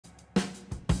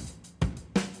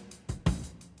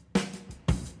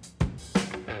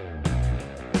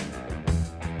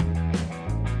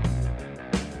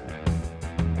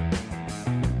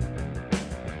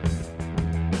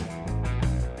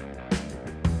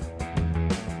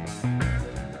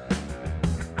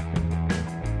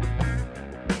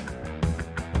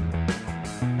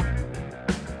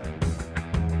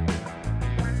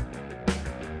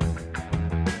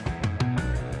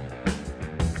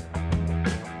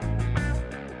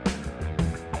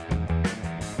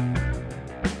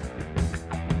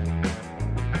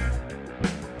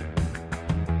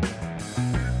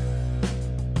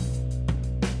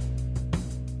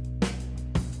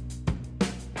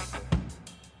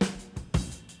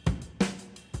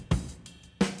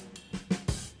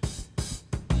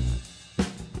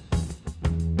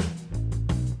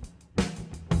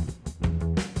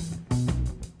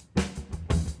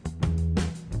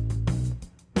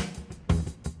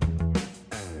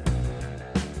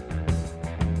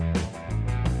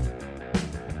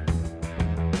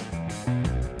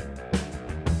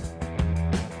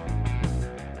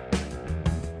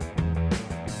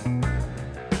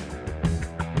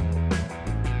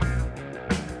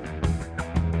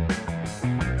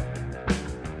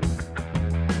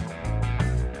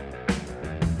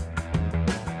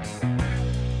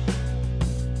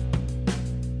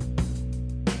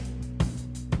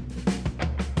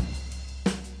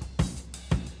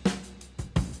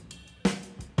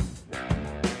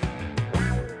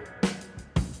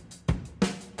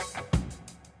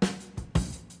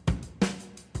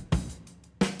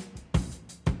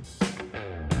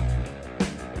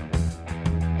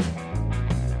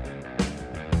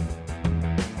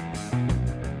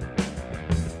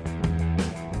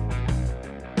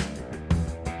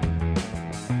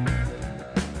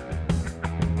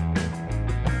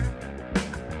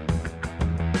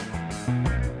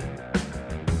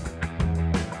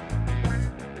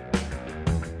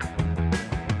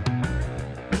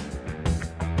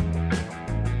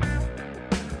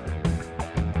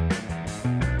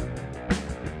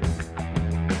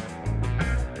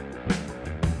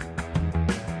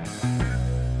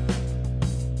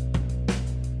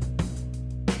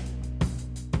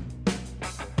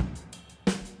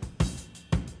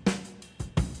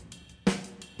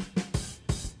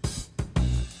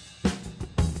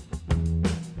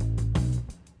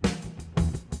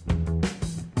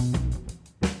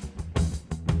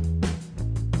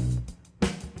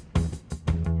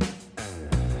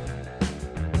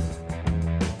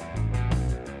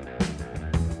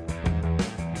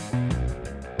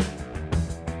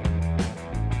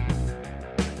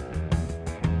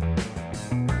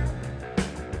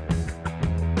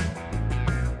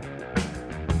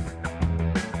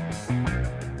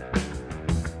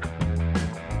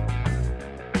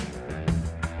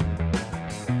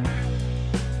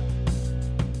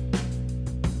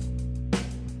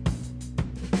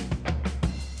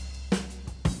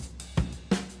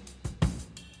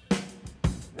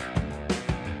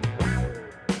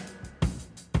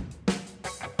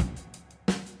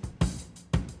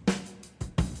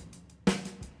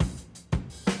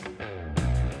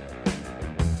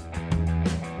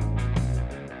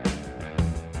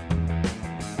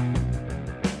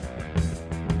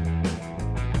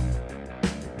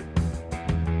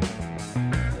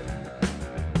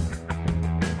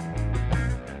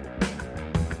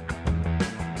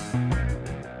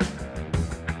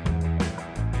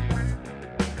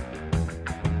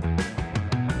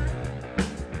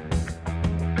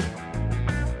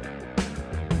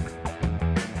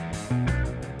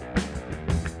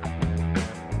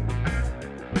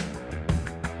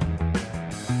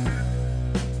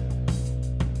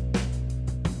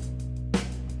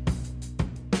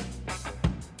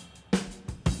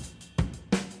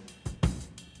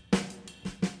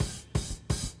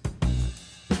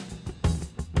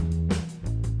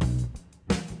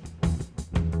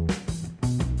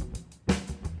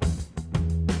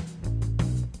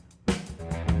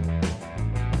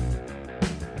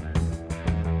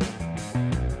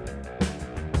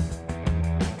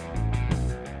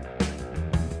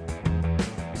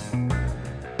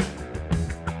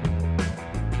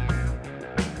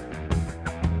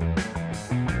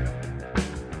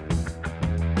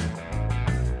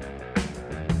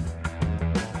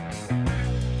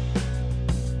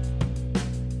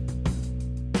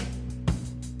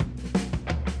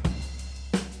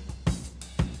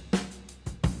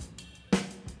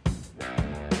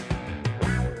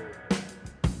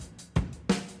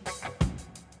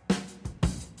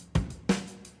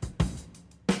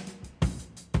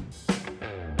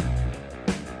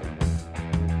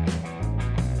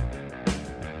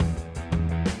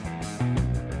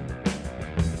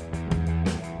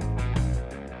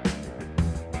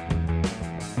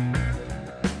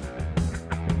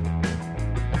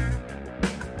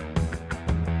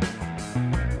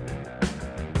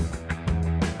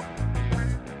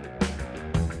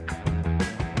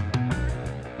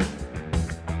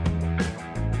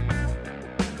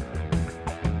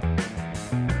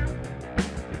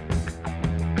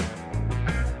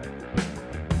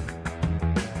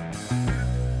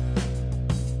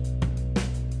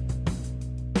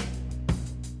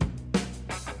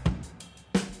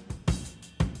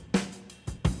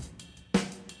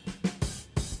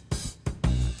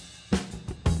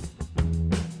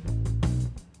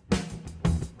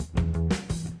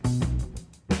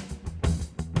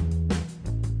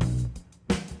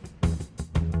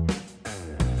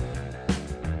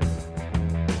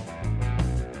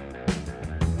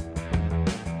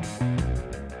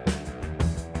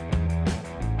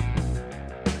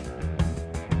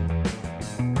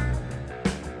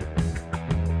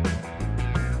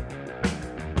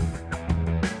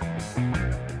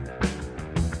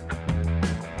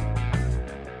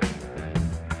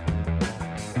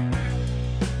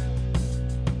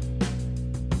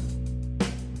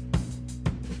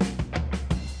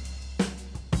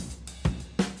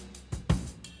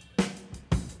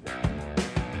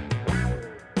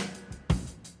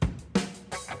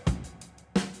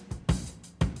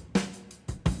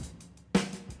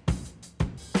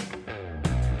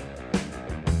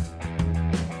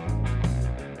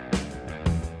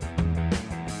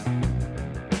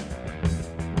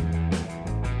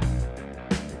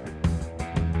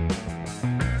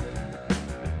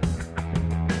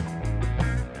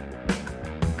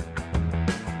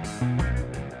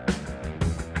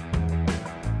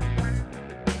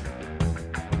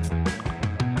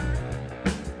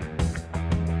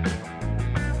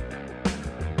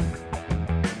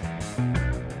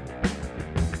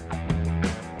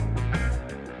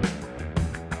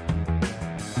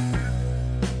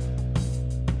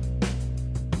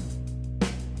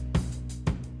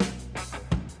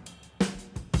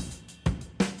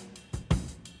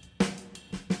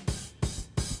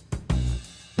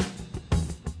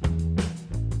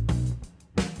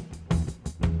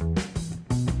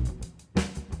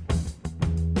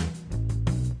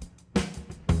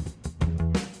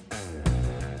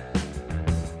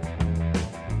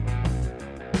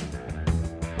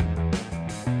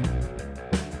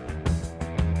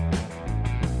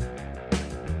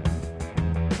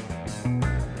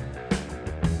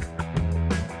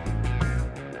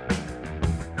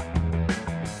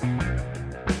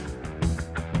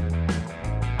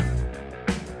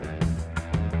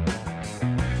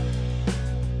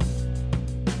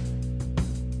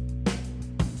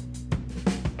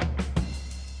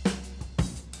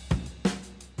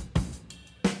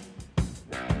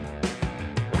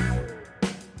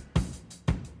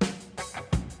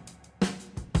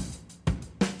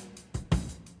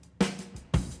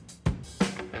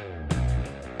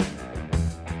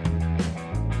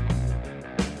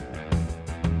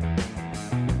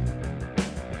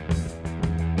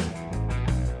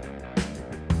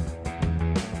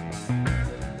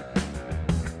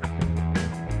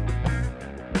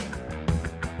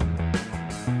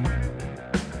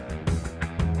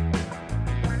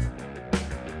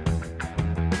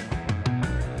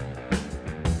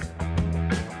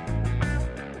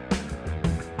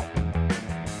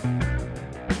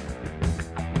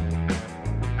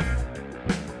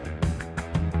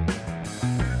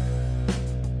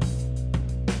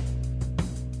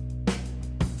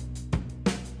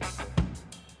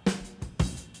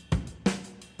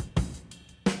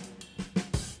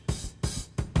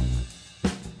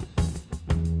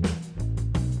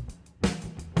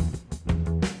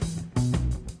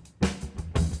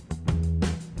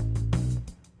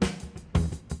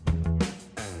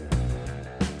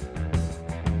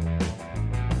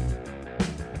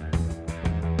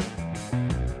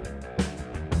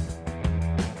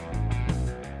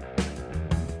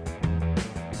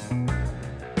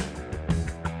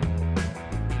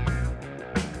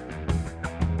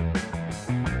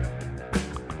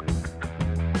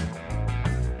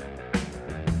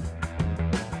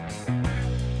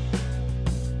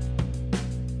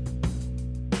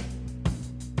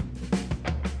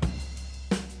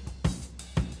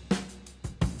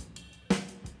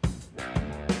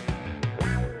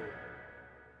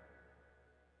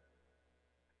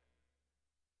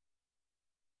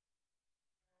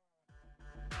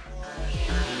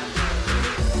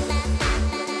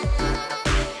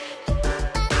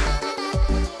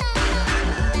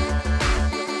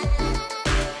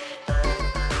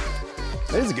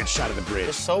good shot of the bridge.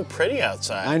 It's so pretty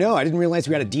outside. I know. I didn't realize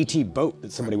we had a DT boat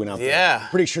that somebody went out there. Yeah.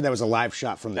 Pretty sure that was a live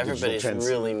shot from the Digital Everybody's Trends.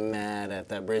 really mad at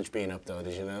that bridge being up, though.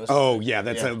 Did you notice? Oh, yeah.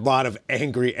 That's a lot of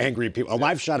angry people. A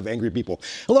live shot of angry people.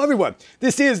 Hello, everyone.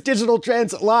 This is Digital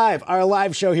Trends Live, our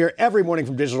live show here every morning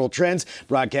from Digital Trends,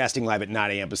 broadcasting live at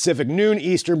 9 a.m. Pacific, noon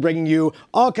Eastern, bringing you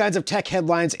all kinds of tech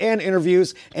headlines and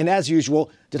interviews. And as usual,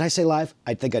 did I say live?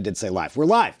 I think I did say live. We're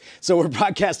live. So we're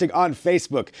broadcasting on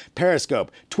Facebook,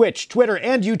 Periscope, Twitch, Twitter,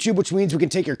 and YouTube, which means we can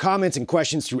take your comments and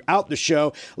questions throughout the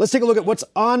show. Let's take a look at what's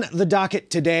on the docket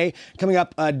today. Coming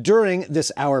up during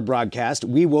this hour broadcast,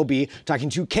 we will be talking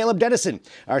to Caleb Dennison,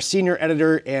 our senior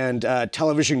editor and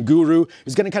television guru,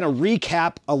 who's going to kind of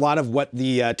recap a lot of what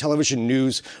the television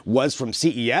news was from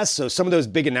CES. So some of those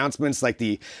big announcements like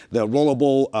the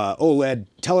rollable OLED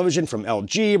television from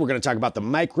LG. We're going to talk about the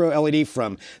micro LED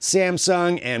from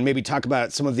Samsung and maybe talk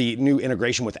about some of the new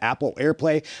integration with Apple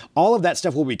AirPlay. All of that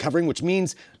stuff we'll be covering, which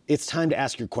means it's time to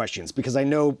ask your questions because I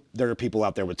know there are people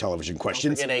out there with television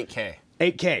questions. Don't forget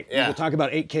 8K. 8K. Yeah. We'll talk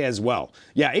about 8K as well.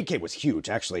 Yeah, 8K was huge,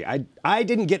 actually. I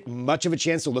didn't get much of a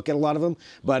chance to look at a lot of them,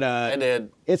 but I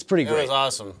did. It's pretty great. It was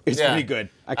awesome. It's pretty good.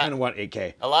 I kind of want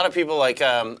 8K. A lot of people, like,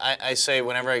 I say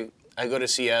whenever I go to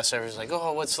CS, everyone's like,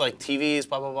 oh, what's like TVs,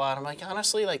 blah, blah, blah. And I'm like,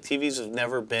 honestly, like TVs have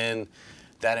never been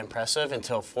that impressive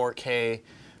until 4K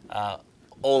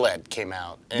OLED came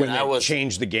out. And when they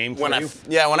changed the game for you?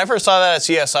 Yeah, when I first saw that at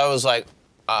CS, I was like,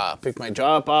 picked my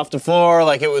jaw up off the floor.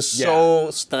 Like, it was so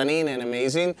stunning and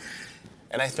amazing.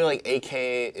 And I feel like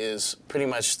 8K is pretty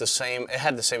much the same. It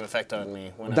had the same effect on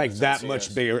me when I was that at much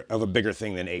CS. bigger of a bigger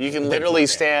thing than 8K. You can literally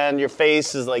stand, your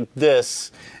face is like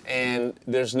this, and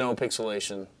there's no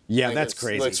pixelation. Yeah, like that's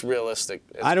crazy. It looks realistic.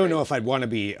 I don't know if I'd want to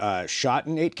be shot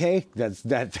in 8K. That's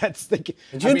the.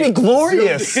 You'd be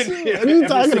glorious. What are you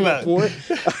talking about? Well,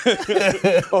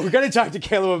 we're going to talk to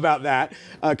Caleb about that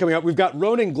coming up. We've got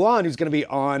Ronan Glon, who's going to be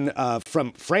on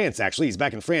from France. Actually, he's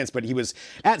back in France, but he was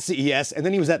at CES and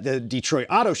then he was at the Detroit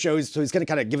Auto Show. So he's going to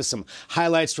kind of give us some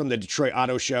highlights from the Detroit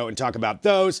Auto Show and talk about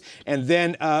those. And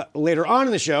then later on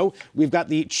in the show, we've got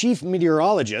the chief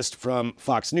meteorologist from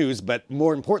Fox News, but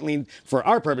more importantly, for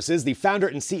our purposes, the founder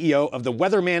and CEO of the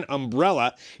Weatherman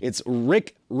umbrella. It's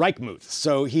Reichmuth.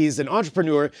 So he's an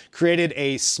entrepreneur, created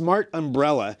a smart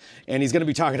umbrella, and he's going to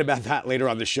be talking about that later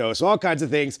on the show. So all kinds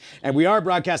of things. And we are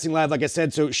broadcasting live, like I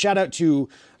said. So shout out to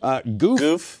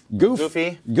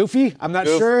Goofy. I'm not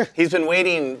sure. He's been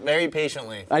waiting very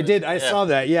patiently. I saw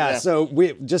that. Yeah. So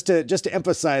we just to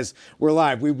emphasize, we're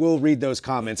live. We will read those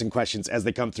comments and questions as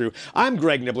they come through. I'm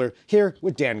Greg Nibbler here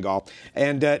with Dan Gall,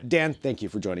 and Dan, thank you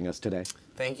for joining us today.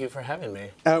 Thank you for having me.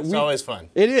 It's always fun.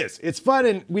 It is. It's fun,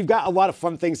 and we've got a lot of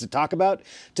fun things to talk about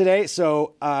today.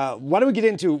 So why don't we get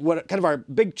into what kind of our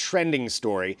big trending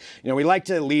story? You know, we like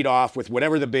to lead off with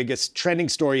whatever the biggest trending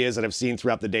story is that I've seen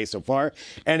throughout the day so far.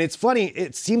 And it's funny.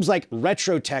 It seems like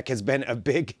retro tech has been a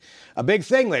big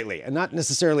thing lately, and not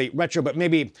necessarily retro, but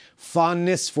maybe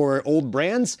fondness for old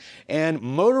brands. And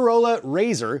Motorola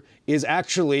Razr is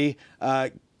actually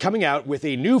coming out with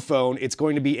a new phone. It's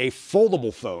going to be a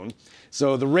foldable phone.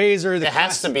 So the Razr, it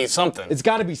has to be something. It's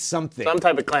got to be something. Some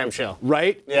type of clamshell.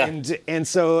 Right? Yeah. And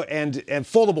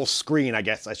foldable screen, I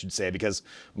guess I should say, because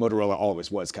Motorola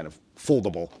always was kind of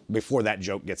foldable before that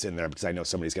joke gets in there, because I know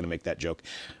somebody's going to make that joke.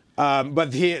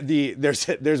 But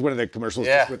there's one of the commercials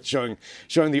with showing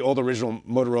the old original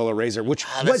Motorola Razr, which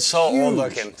was so huge. Old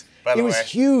looking. It was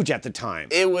huge at the time.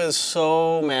 It was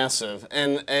so massive,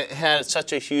 and it had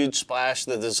such a huge splash.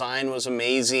 The design was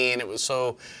amazing. It was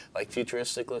so like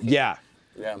futuristic looking. Yeah.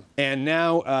 Yeah. And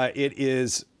now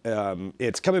it's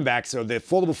coming back. So the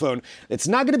foldable phone, it's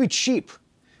not going to be cheap.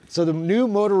 So the new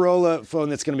Motorola phone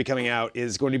that's going to be coming out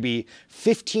is going to be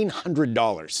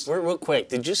 $1,500. Real quick,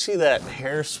 did you see that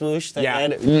hair swoosh that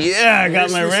had? Yeah, I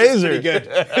got my Razr. Pretty good.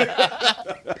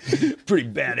 Pretty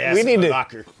badass.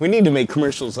 We need to make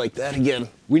commercials like that again.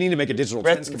 We need to make a digital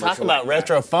trends commercial. Talk about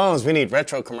retro phones. We need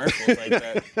retro commercials like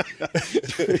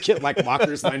that. Get like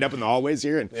walkers lined up in the hallways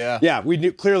here. And yeah,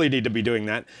 we clearly need to be doing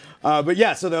that. But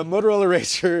yeah, so the Motorola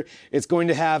Razr, it's going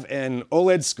to have an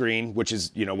OLED screen, which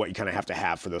is, you know, what you kind of have to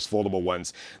have for those foldable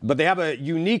ones. But they have a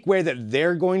unique way that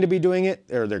they're going to be doing it,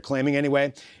 or they're claiming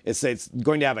anyway. It's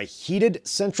going to have a heated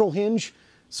central hinge.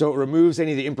 So it removes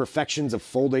any of the imperfections of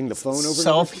folding the phone over.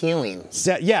 Self-healing.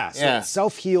 So it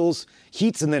self-heals,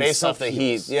 heats, and then based off the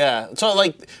heat. Yeah. So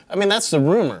like, I mean, that's the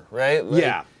rumor, right? Like,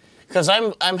 yeah. Because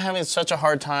I'm having such a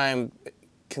hard time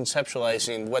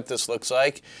conceptualizing what this looks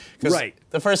like. Right.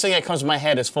 The first thing that comes to my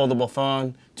head is foldable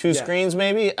phone, two screens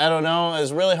maybe. I don't know.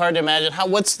 It's really hard to imagine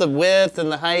what's the width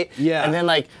and the height. Yeah. And then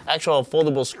like actual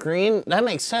foldable screen. That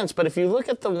makes sense. But if you look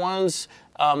at the ones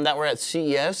that were at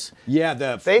CES. Yeah,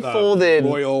 they folded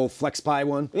Royal FlexPi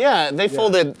one. Yeah, they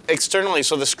folded externally,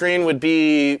 so the screen would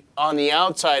be on the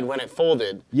outside when it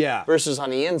folded. Yeah. Versus on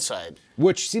the inside.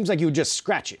 Which seems like you would just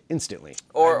scratch it instantly.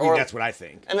 Or that's what I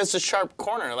think. And it's a sharp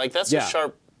corner, like that's a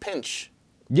sharp pinch.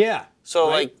 Yeah. So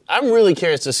like, I'm really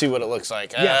curious to see what it looks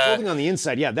like. Yeah, folding on the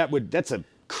inside. Yeah, that's a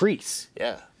crease.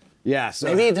 Yeah. Yeah. So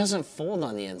maybe it doesn't fold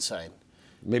on the inside.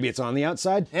 Maybe it's on the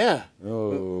outside. Yeah.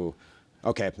 Oh.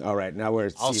 Okay. All right. Now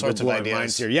we're all sorts of ideas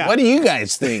minds here. Yeah. What do you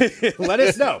guys think? Let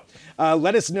us know.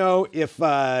 Let us know if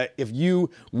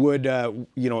you would,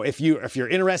 if you're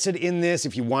interested in this,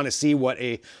 if you want to see what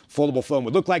a foldable phone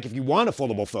would look like, if you want a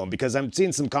foldable phone, because I'm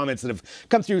seeing some comments that have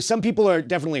come through. Some people are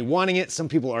definitely wanting it. Some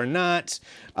people are not.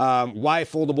 Why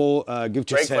foldable?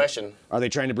 Great question. Are they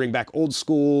trying to bring back old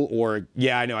school, or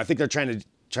I know. I think they're trying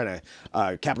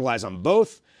to capitalize on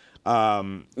both.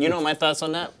 You know my thoughts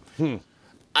on that?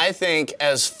 I think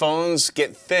as phones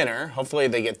get thinner, hopefully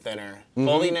they get thinner,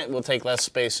 folding it will take less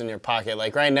space in your pocket.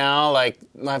 Like right now, like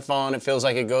my phone, it feels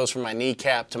like it goes from my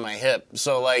kneecap to my hip.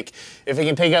 So like if it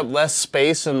can take up less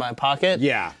space in my pocket,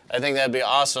 I think that'd be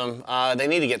awesome. They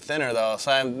need to get thinner though.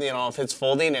 So if it's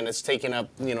folding and it's taking up,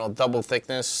 double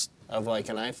thickness of like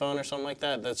an iPhone or something like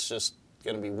that, that's just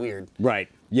gonna be weird. Right.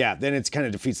 Yeah, then it kind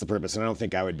of defeats the purpose, and I don't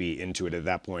think I would be into it at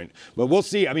that point. But we'll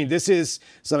see. I mean, this is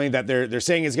something that they're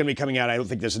saying is going to be coming out. I don't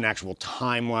think there's an actual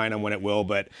timeline on when it will,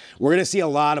 but we're going to see a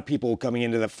lot of people coming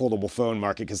into the foldable phone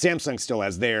market because Samsung still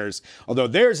has theirs, although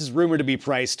theirs is rumored to be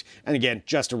priced, and again,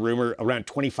 just a rumor, around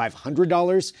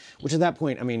 $2,500, which at that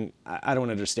point, I mean, I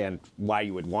don't understand why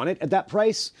you would want it at that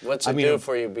price. What's it do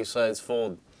for you besides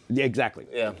fold? Yeah, exactly.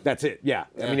 Yeah. That's it. Yeah.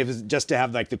 I mean, if it's just to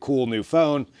have like the cool new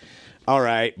phone, all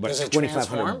right, but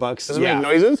 $2,500. Does it make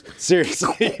noises?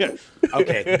 Seriously.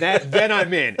 Okay, then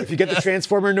I'm in. If you get the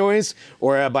Transformer noise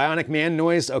or a Bionic Man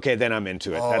noise, okay, then I'm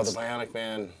into it. Oh, the Bionic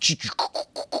Man.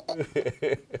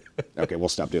 Okay, we'll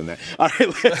stop doing that. All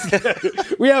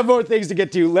right, we have more things to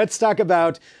get to. Let's talk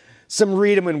about some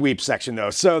Read 'em and Weep section,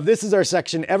 though. So this is our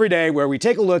section every day where we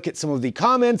take a look at some of the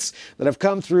comments that have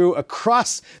come through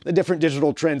across the different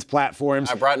digital trends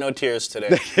platforms. I brought no tears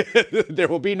today. There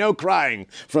will be no crying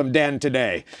from Dan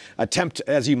today. Attempt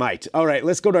as you might. All right,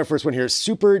 let's go to our first one here.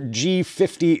 Super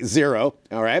G50.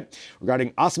 All right,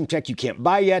 regarding awesome tech you can't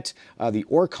buy yet, the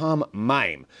Orcom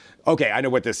Mime. Okay, I know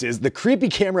what this is. The creepy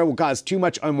camera will cause too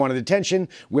much unwanted attention.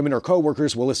 Women or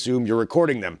coworkers will assume you're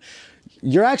recording them.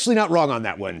 You're actually not wrong on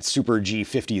that one, Super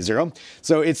G50.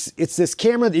 So it's this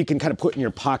camera that you can kind of put in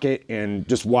your pocket and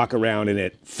just walk around and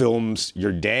it films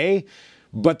your day.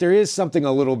 But there is something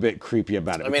a little bit creepy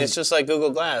about it. I mean, it's just like Google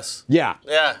Glass. Yeah.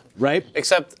 Yeah. Right?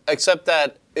 Except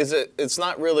that it's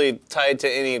not really tied to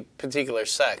any particular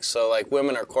sex. So like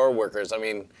women or core workers, I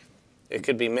mean, it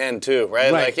could be men too,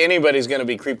 right? Like anybody's gonna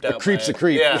be creeped out. A creep's by a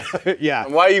creep. Yeah. Yeah.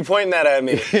 Why are you pointing that at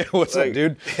me? What's up,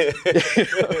 dude?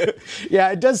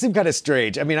 Yeah, it does seem kind of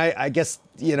strange. I mean, I guess,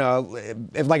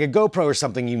 if like a GoPro or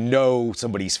something,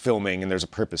 somebody's filming and there's a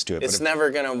purpose to it. It's never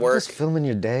gonna work. Just filming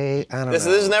your day, I don't know. This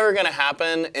is never gonna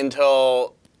happen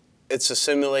until it's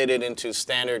assimilated into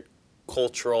standard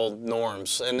cultural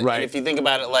norms. And if you think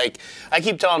about it, like, I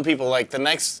keep telling people, like,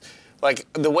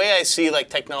 the way I see like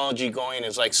technology going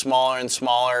is like smaller and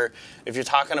smaller. If you're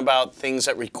talking about things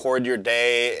that record your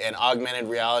day and augmented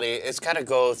reality, it's got to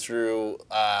go through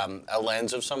a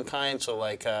lens of some kind. So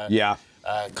like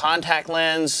contact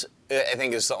lens, I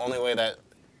think is the only way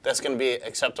that's going to be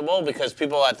acceptable because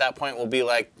people at that point will be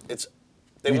like,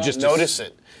 they won't notice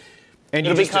it. And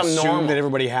it'll you just become assume normal. that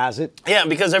everybody has it? Yeah,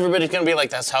 because everybody's going to be like,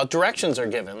 that's how directions are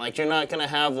given. Like, you're not going to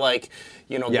have, like,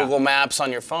 Google Maps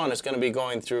on your phone. It's going to be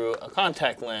going through a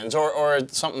contact lens or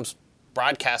something's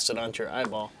broadcasted onto your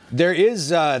eyeball. There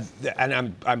is, and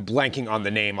I'm blanking on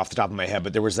the name off the top of my head,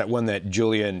 but there was that one that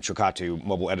Julian Chokatu,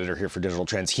 mobile editor here for Digital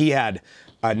Trends, he had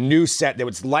a new set that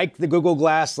was like the Google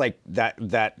Glass, like that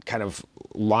kind of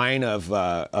line of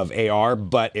AR,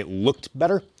 but it looked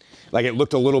better. Like it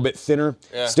looked a little bit thinner.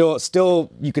 Yeah.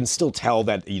 Still, you can still tell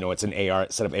that it's an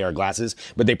set of AR glasses,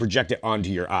 but they project it onto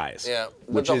your eyes. Yeah,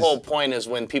 but the whole point is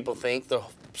when people think the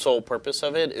sole purpose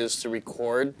of it is to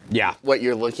record what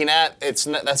you're looking at,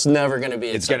 that's never going to be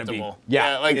acceptable. It's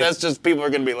gonna be, that's just people are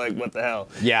going to be like, what the hell?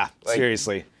 Yeah, like,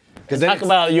 seriously. Talk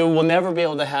about you will never be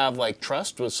able to have like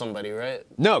trust with somebody, right?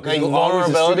 No, because like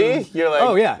vulnerability. You're like,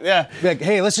 oh yeah. Be like,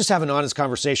 hey, let's just have an honest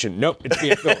conversation. Nope, it's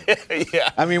being filmed.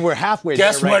 Yeah. I mean, we're halfway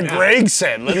Guess there right what now. Greg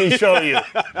said? Let me show you.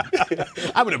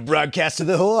 I'm going to broadcast to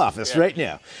the whole office right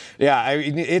now. Yeah, I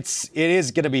mean, it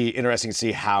is going to be interesting to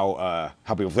see how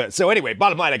people fit. So anyway,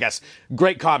 bottom line, I guess,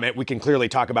 great comment. We can clearly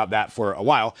talk about that for a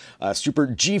while. Super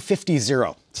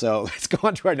G50. So let's go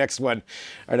on to our next one,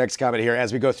 our next comment here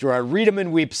as we go through our Read 'em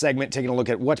and Weep segment, taking a look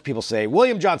at what people say.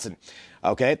 William Johnson.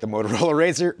 Okay, the Motorola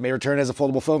Razr may return as a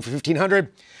foldable phone for $1,500.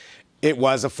 It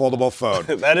was a foldable phone.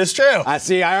 That is true.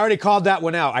 See, I already called that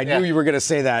one out. I knew you were going to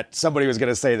say that. Somebody was going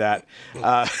to say that.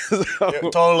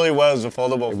 It totally was a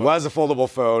foldable phone. It was a foldable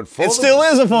phone. It still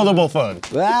is a foldable phone.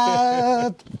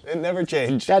 It never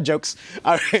changed. Dad jokes.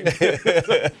 All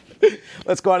right.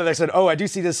 Let's go on to the next one. Oh, I do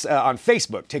see this on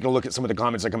Facebook. Taking a look at some of the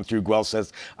comments that come through. Guel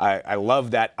says, I love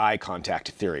that eye contact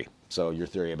theory. So your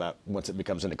theory about once it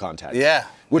becomes into contact. Yeah.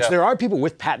 Which there are people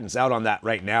with patents out on that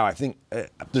right now. I think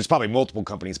there's probably multiple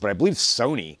companies, but I believe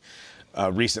Sony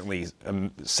recently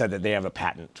said that they have a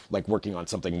patent, like working on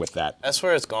something with that. That's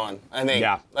where it's going. I think.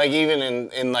 Yeah. Like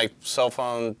even in like cell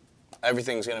phone,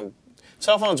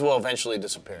 cell phones will eventually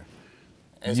disappear.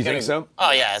 You think so?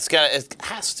 Oh yeah, it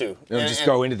has to. It'll just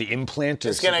go into the implant.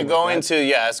 It's gonna go into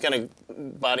it's gonna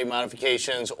body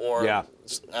modifications or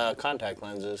contact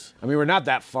lenses. I mean, we're not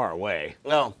that far away.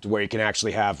 No. To where you can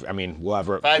actually have. I mean, we'll have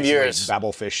 5 years.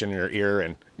 Babblefish in your ear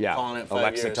and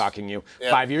Alexa talking to you. Yep.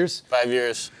 5 years. 5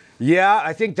 years. Yeah,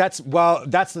 I think that's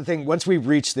the thing. Once we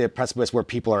reach the precipice where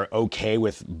people are okay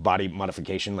with body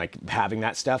modification, like having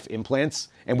that stuff, implants,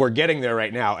 and we're getting there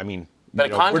right now. I mean. We're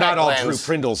not all Drew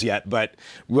Prindles yet, but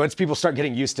once people start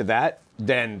getting used to that,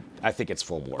 then I think it's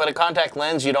full bore. But a contact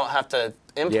lens, you don't have to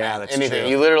implant anything. True.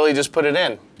 You literally just put it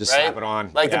in. Just slap it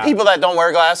on. Like the people that don't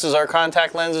wear glasses or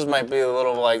contact lenses might be a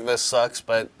little like, this sucks,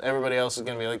 but everybody else is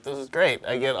going to be like, this is great.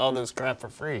 I get all this crap for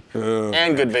free.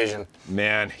 And good vision.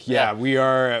 Man, we're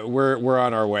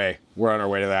on our way. We're on our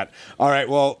way to that. All right,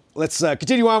 well, let's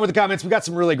continue on with the comments. We got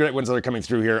some really great ones that are coming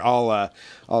through here. I'll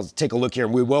take a look here,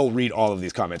 and we will read all of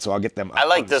these comments, so I'll get them up I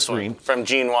like on this the screen. one from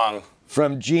Gene Wong.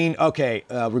 From Gene, okay,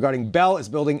 regarding Bell is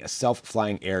building a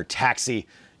self-flying air taxi.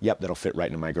 Yep, that'll fit right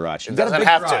into my garage. It doesn't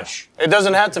have to. It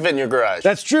doesn't have to fit in your garage.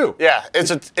 That's true. Yeah,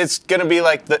 it's going to be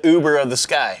like the Uber of the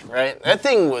sky, right? That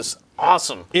thing was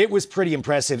awesome. It was pretty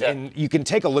impressive, and you can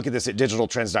take a look at this at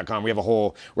digitaltrends.com. We have a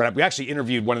whole write-up. We actually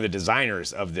interviewed one of the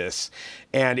designers of this,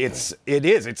 and it's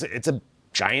a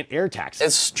giant air taxi.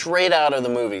 It's straight out of the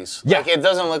movies. Yeah. Like, it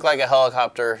doesn't look like a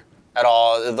helicopter at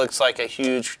all. It looks like a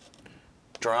huge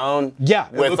drone. Yeah.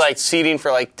 With like seating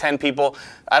for like 10 people.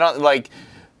 I don't like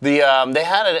they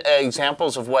had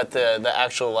examples of what the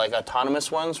actual like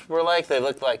autonomous ones were like. They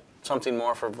looked like something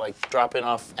more for like dropping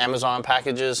off Amazon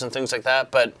packages and things like that.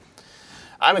 But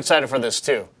I'm excited for this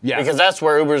too. Yeah. Because that's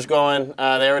where Uber's going.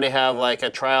 They already have like a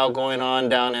trial going on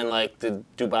down in like the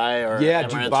Dubai or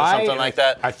Emirates or something like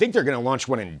that. I think they're going to launch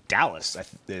one in Dallas.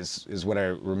 Is what I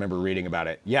remember reading about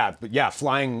it. Yeah, but yeah,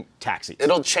 flying taxis.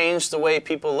 It'll change the way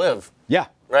people live. Yeah.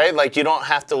 Right? Like you don't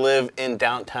have to live in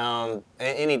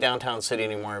any downtown city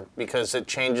anymore because it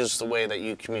changes the way that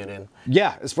you commute in.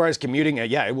 Yeah, as far as commuting,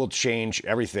 it will change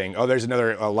everything. Oh, there's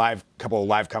another couple of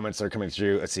live comments that are coming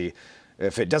through. Let's see.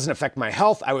 If it doesn't affect my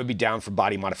health, I would be down for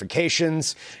body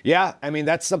modifications. Yeah, I mean,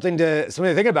 that's something to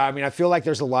think about. I mean, I feel like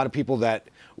there's a lot of people that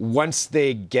once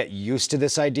they get used to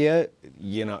this idea,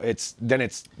 it's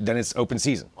open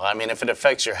season. Well, I mean, if it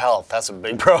affects your health, that's a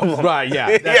big problem. Right,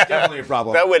 yeah, that's definitely a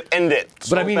problem. That would end it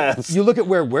But I mean, you look at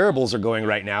where wearables are going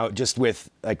right now, just with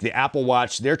like the Apple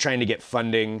Watch, they're trying to get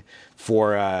funding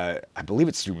for, I believe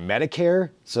it's through Medicare,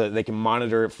 so that they can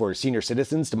monitor for senior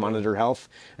citizens to monitor health,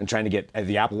 and trying to get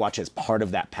the Apple Watch as part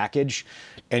of that package.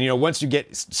 And once you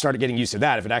started getting used to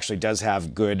that, if it actually does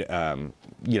have good,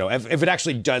 if it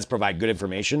actually does provide good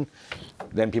information,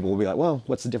 then people will be like, well,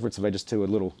 what's the difference if I just do a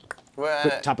little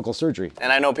quick topical surgery?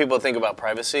 And I know people think about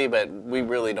privacy, but we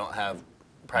really don't have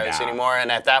privacy anymore.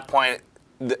 And at that point,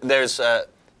 there's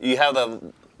you have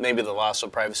maybe the loss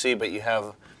of privacy, but you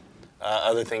have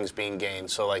other things being gained.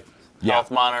 So like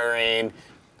health monitoring.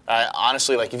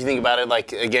 Honestly, like if you think about it,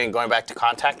 like again, going back to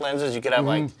contact lenses, you could have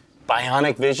like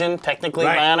bionic vision, technically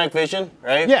bionic vision,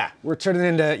 right? Yeah, we're turning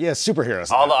into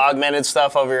superheroes. All the augmented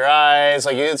stuff over your eyes,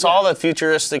 like it's all the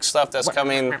futuristic stuff that's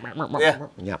coming.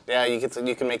 Yeah. You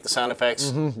can make the sound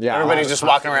effects. Yeah, everybody's just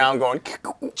walking around going.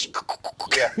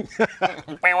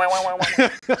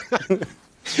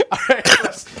 All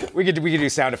right, we could do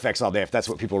sound effects all day if that's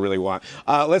what people really want.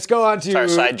 Let's go on to it's our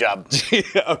side job.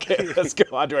 Okay, let's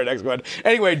go on to our next one.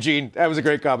 Anyway, Gene, that was a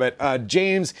great comment.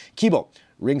 James Keeble.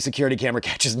 Ring security camera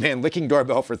catches man licking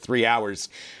doorbell for 3 hours.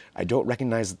 I don't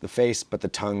recognize the face, but the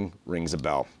tongue rings a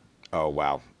bell. Oh,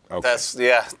 wow. Okay.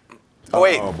 Oh,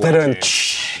 wait.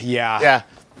 Yeah.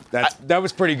 That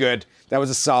was pretty good. That was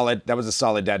a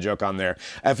solid dad joke on there.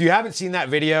 If you haven't seen that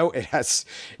video, it's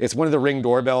one of the Ring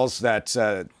doorbells that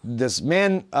this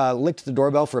man licked the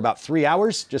doorbell for about 3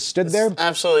 hours, just stood there.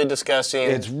 Absolutely disgusting.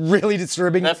 It's really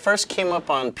disturbing. That first came up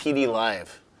on PD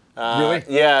Live. Really?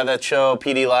 Yeah, that show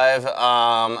PD Live.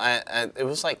 It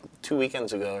was like 2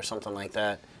 weekends ago or something like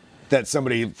that. That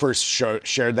somebody first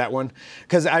shared that one.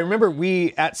 Because I remember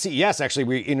we, at CES, actually,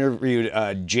 we interviewed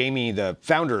Jamie, the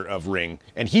founder of Ring,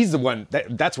 and he's the one,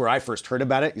 that's where I first heard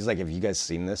about it. He's like, have you guys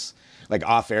seen this? Like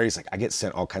off air, he's like, I get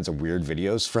sent all kinds of weird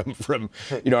videos from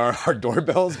our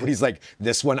doorbells, but he's like,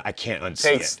 this one, I can't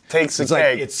unsee it. Takes the It's like,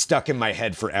 cake. it's stuck in my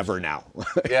head forever now.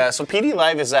 Yeah, so PD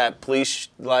Live is that police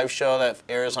live show that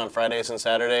airs on Fridays and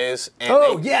Saturdays.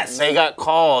 And yes! They got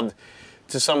called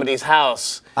to somebody's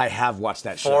house. I have watched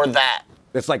that show. For that.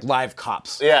 It's like live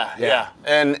cops. Yeah.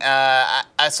 And I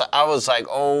was like,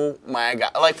 oh my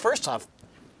God. Like, first off,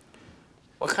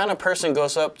 what kind of person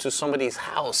goes up to somebody's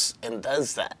house and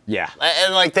does that? Yeah.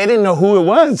 And like, they didn't know who it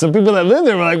was. The people that lived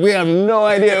there were like, we have no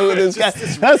idea who this guy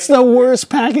is. That's the worst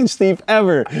package thief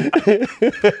ever.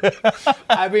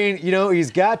 I mean,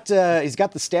 he's got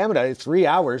the stamina. 3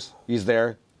 hours he's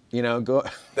there. Go.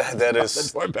 That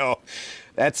is the doorbell.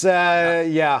 That's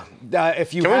yeah.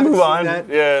 If you Can we move on? That,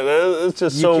 yeah, it's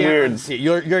just so weird.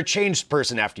 You're a changed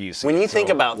person after you see it. When you think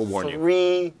about we'll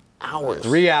 3 hours.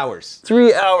 3 hours.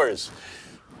 3 hours.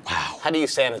 Wow. How do you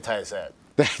sanitize that?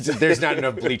 There's not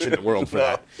enough bleach in the world for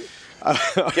that.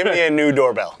 Give me a new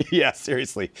doorbell. Yeah,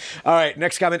 seriously. All right,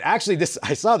 next comment. Actually,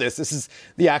 I saw this. This is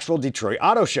the actual Detroit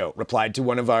Auto Show replied to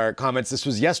one of our comments. This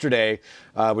was yesterday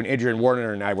when Adrian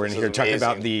Warner and I were in here talking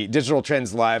about the Digital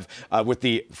Trends Live with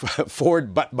the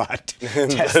Ford Butt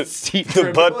test seat.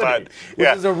 The butt. Which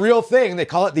is a real thing. They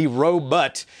call it the Row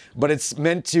Butt, but it's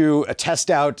meant to test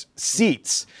out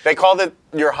seats. They called it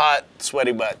your hot,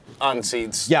 sweaty butt on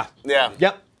seats. Yeah. Yeah.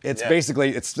 Yep. It's basically,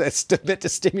 it's meant to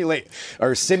stimulate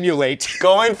or simulate.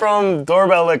 Going from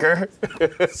doorbell liquor.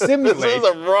 Simulate. This is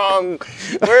a wrong,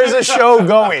 where's the show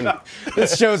going?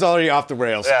 This show's already off the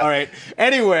rails. Yeah. All right.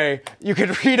 Anyway, you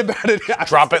can read about it.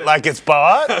 Drop it like it's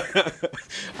bought.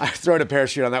 I throwed a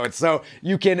parachute on that one. So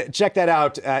you can check that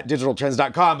out at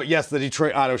digitaltrends.com. But yes, the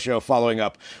Detroit Auto Show following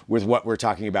up with what we're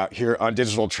talking about here on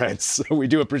Digital Trends. So we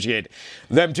do appreciate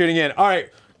them tuning in. All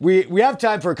right. We have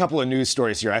time for a couple of news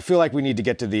stories here. I feel like we need to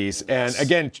get to these. And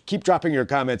again, keep dropping your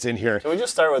comments in here. Can we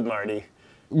just start with Marty?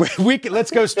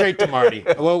 Let's go straight to Marty.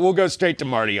 We'll go straight to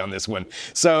Marty on this one.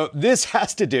 So this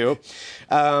has to do,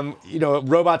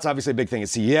 robots obviously a big thing at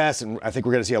CES, and I think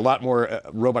we're going to see a lot more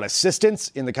robot assistants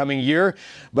in the coming year.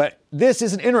 But this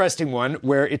is an interesting one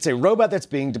where it's a robot that's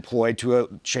being deployed to a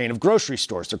chain of grocery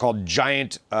stores. They're called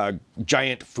Giant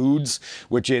Foods,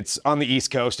 which it's on the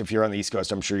East Coast. If you're on the East Coast,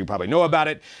 I'm sure you probably know about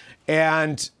it.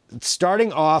 And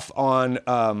starting off on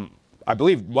I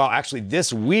believe, actually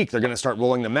this week, they're going to start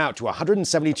rolling them out to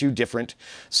 172 different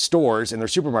stores in their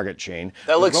supermarket chain.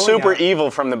 That looks super evil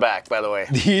from the back, by the way.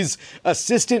 These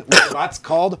assistant robots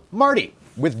called Marty,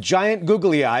 with giant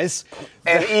googly eyes.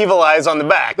 And evil eyes on the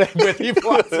back. With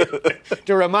evil eyes.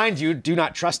 To remind you, do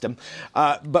not trust him.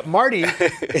 But Marty,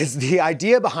 the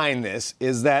idea behind this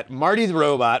is that Marty the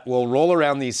robot will roll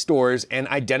around these stores and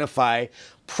identify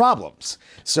problems.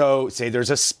 So say there's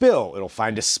a spill, it'll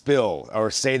find a spill. Or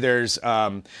say there's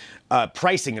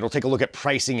pricing, it'll take a look at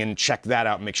pricing and check that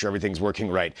out and make sure everything's working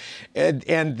right.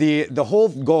 And the whole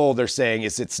goal, they're saying,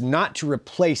 is it's not to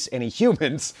replace any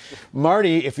humans.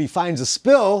 Marty, if he finds a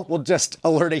spill, will just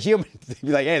alert a human.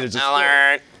 Be like, hey, there's a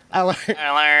Alert. spill.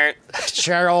 Alert.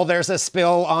 Cheryl, there's a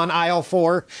spill on aisle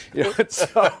 4.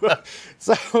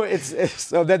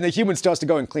 So then the human still has to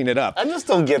go and clean it up. I just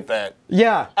don't get that.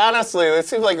 Yeah. Honestly, it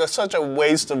seems like such a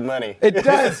waste of money. It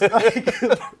does.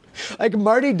 Like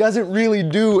Marty doesn't really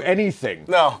do anything.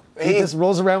 No. He just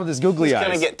rolls around with his googly eyes.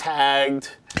 He's gonna get tagged.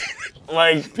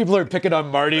 Like, people are picking on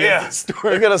Marty at the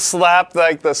store. They're gonna slap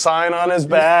the sign on his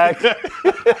back.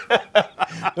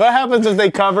 What happens if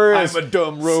they cover his... I'm a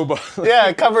dumb robot.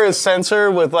 Yeah, cover his sensor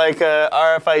with like a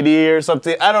RFID or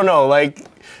something. I don't know, like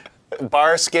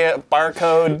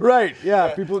barcode. Right,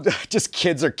 yeah. People, just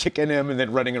kids are kicking him and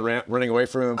then running away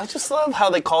from him. I just love how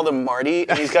they called him Marty,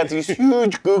 and he's got these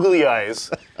huge googly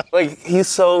eyes. Like, he's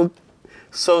so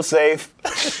safe.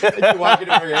 You walk in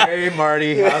over, hey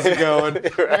Marty, how's it going?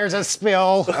 Right. There's a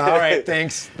spill. All right,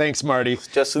 thanks Marty. It's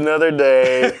just another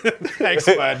day. Thanks,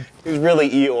 bud. He's really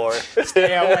Eeyore.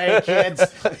 Stay away, kids.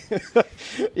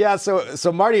 Yeah,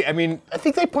 so Marty, I mean, I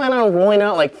think they plan on rolling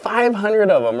out like 500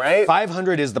 of them, right?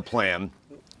 500 is the plan.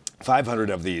 500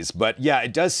 of these, but yeah,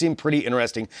 it does seem pretty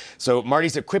interesting. So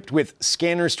Marty's equipped with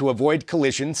scanners to avoid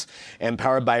collisions and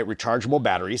powered by rechargeable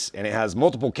batteries, and it has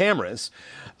multiple cameras.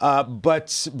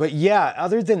 But yeah,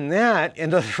 other than that,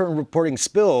 and other than reporting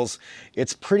spills,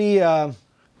 it's pretty. Do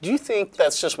you think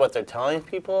that's just what they're telling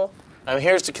people? I mean,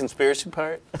 here's the conspiracy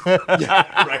part.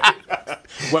 Yeah, right.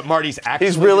 What Marty's actually.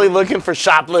 He's really looking for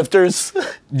shoplifters.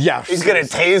 Yeah, he's gonna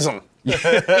tase them. He's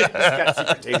got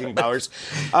secret tasing powers.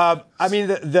 I mean,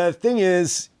 the thing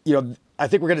is, I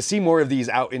think we're going to see more of these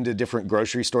out into different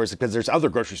grocery stores because there's other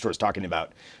grocery stores talking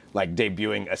about like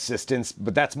debuting assistants,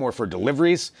 but that's more for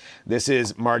deliveries. This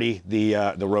is Marty,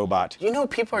 the robot.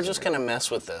 People are just going to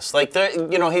mess with this. Like,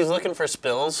 he's looking for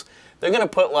spills. They're gonna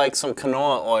put like some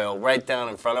canola oil right down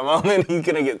in front of him, and he's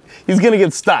gonna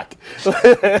get stuck.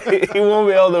 He won't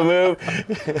be able to move.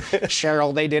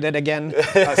 Cheryl, they did it again.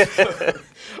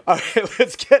 All right,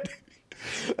 let's get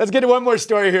to one more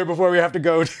story here before we have to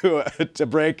go to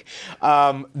break.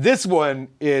 This one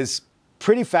is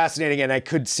pretty fascinating, and I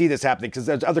could see this happening because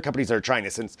there's other companies that are trying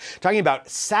this. And it's talking about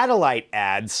satellite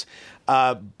ads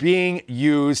being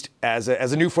used as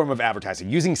a new form of advertising,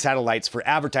 using satellites for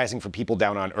advertising for people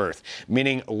down on Earth,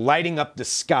 meaning lighting up the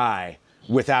sky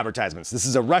with advertisements. This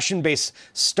is a Russian-based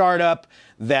startup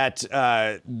that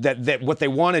what they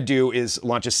want to do is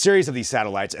launch a series of these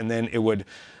satellites, and then it would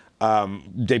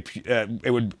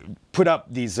put up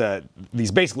these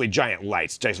basically giant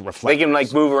lights, just reflectors. They can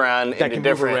like move around into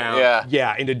different,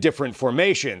 into different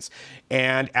formations,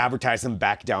 and advertise them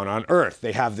back down on Earth.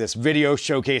 They have this video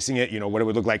showcasing it, what it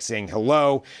would look like saying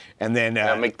hello, and then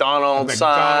McDonald's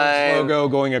sign, logo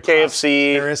going across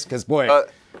KFC. Paris, because boy.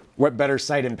 What better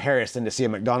sight in Paris than to see a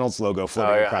McDonald's logo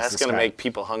floating across the sky? That's going to make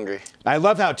people hungry. I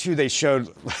love how, too, they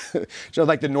showed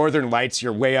like the northern lights.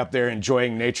 You're way up there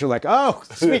enjoying nature like, oh,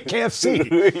 sweet KFC.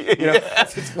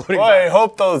 It's floating Boy, I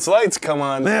hope those lights come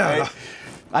on. Yeah. Right?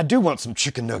 I do want some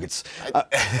chicken nuggets.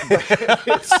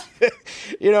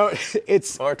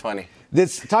 It's 420.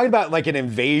 This talking about like an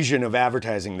invasion of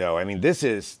advertising, though. I mean, this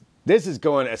is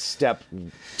going a step.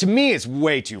 To me, it's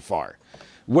way too far.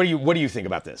 What do you think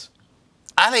about this?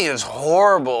 I think it's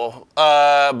horrible,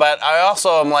 but I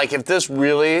also am like, if this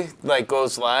really like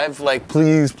goes live, like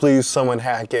please someone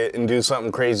hack it and do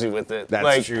something crazy with it.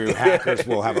 That's true. Hackers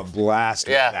will have a blast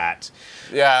with that.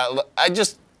 Yeah, I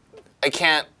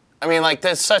can't. I mean, like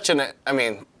there's such an. I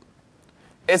mean,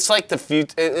 it's like the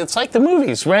future. It's like the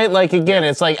movies, right? Like again,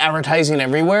 it's like advertising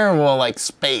everywhere. Well, like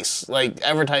space, like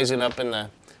advertising up in the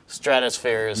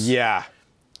stratospheres. Yeah.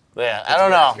 Yeah, I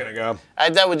don't know. It's gonna go.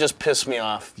 That would just piss me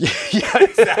off. Yeah,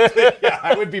 exactly. Yeah,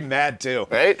 I would be mad too.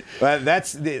 Right? But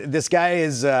this guy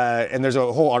is, and there's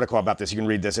a whole article about this. You can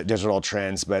read this at Digital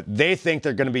Trends. But they think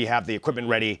they're going to have the equipment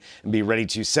ready and be ready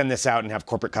to send this out and have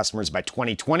corporate customers by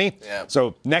 2020. Yeah.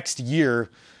 So next year,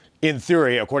 in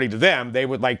theory, according to them, they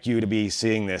would like you to be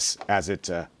seeing this as it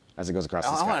goes across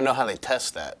the sky. I want to know how they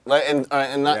test that, like, and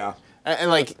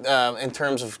in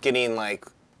terms of getting like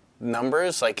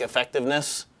numbers, like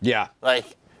effectiveness. Yeah. Like,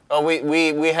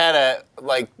 we had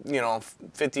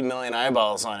 50 million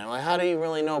eyeballs on it. Like, how do you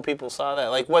really know people saw that?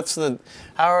 Like,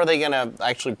 how are they gonna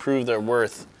actually prove their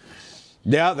worth?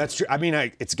 Yeah, that's true. I mean,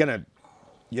 it's gonna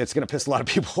piss a lot of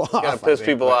people off. Gonna piss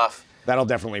people off. That'll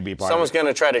definitely be part Someone's of it.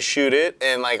 gonna try to shoot it,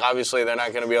 and like obviously they're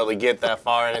not gonna be able to get that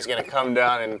far, and it's gonna come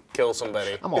down and kill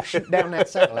somebody. I'm gonna shoot down that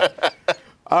satellite.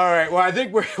 All right. Well, I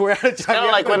think we're out of time. Kind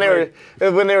of like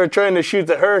when they were trying to shoot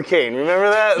the hurricane. Remember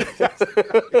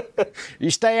that?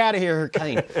 You stay out of here,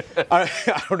 hurricane. I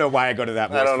don't know why I go to that.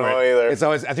 I don't know either. It's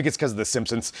always. I think it's because of The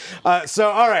Simpsons. So,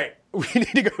 all right, we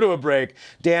need to go to a break.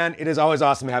 Dan, it is always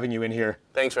awesome having you in here.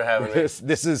 Thanks for having me.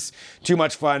 This is too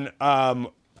much fun.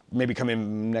 Maybe come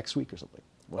in next week or something.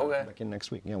 Okay. Back in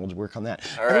next week. Yeah, we'll work on that.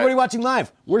 All right. Everybody watching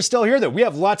live, we're still here, though. We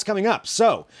have lots coming up.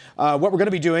 So what we're going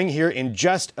to be doing here in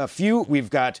just a few, we've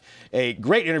got a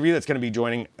great interview that's going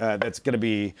to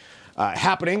be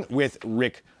happening with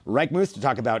Reichmuth to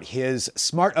talk about his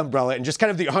smart umbrella and just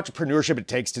kind of the entrepreneurship it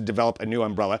takes to develop a new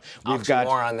umbrella. We've got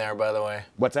more on there, by the way.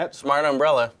 What's that? Smart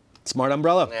umbrella. Smart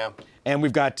umbrella. Yeah. And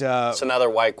we've got... it's another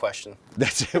why question.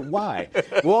 That's it. Why?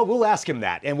 Well, we'll ask him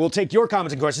that. And we'll take your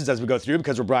comments and questions as we go through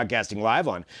because we're broadcasting live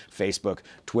on Facebook,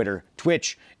 Twitter,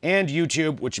 Twitch, and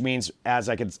YouTube, which means, as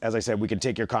I said, we can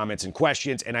take your comments and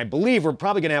questions. And I believe we're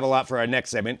probably going to have a lot for our next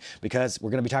segment because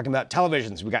we're going to be talking about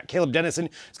televisions. We got Caleb Dennison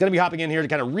who's going to be hopping in here to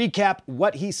kind of recap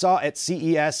what he saw at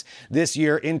CES this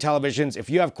year in televisions. If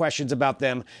you have questions about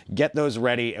them, get those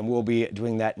ready, and we'll be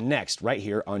doing that next right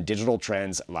here on Digital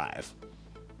Trends Live.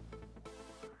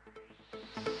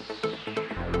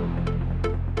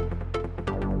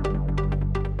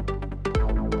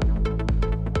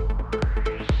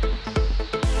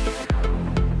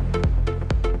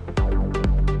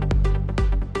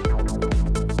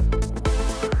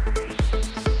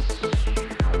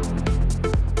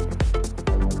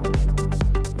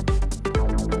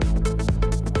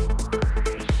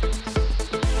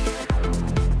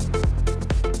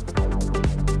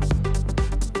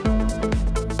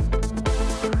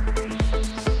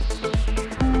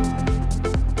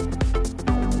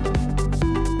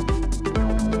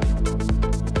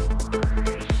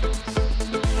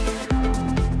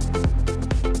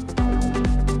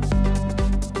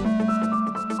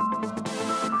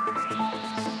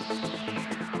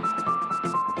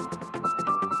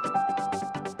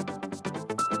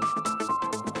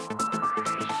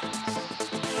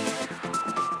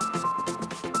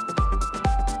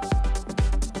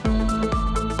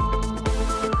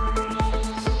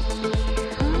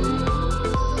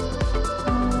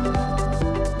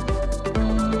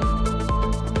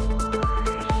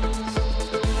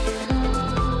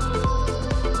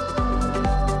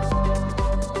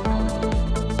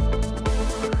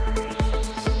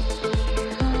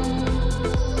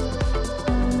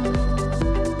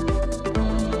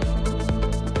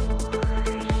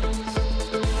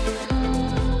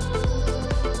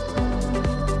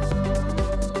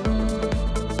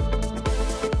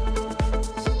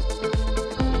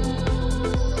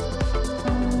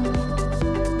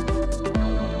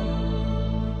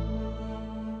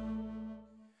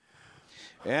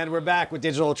 We're back with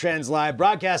Digital Trends Live,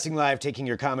 broadcasting live, taking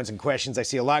your comments and questions. I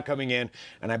see a lot coming in,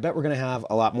 and I bet we're going to have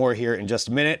a lot more here in just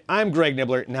a minute. I'm Greg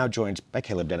Nibbler, now joined by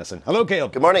Caleb Dennison. Hello,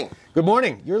 Caleb. Good morning. Good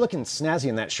morning. You're looking snazzy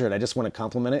in that shirt. I just want to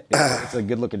compliment it. It's a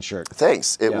good-looking shirt.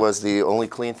 Thanks. It was the only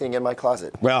clean thing in my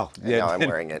closet. Well, and now I'm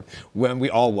wearing it. When we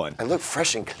all won. I look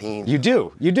fresh and clean. You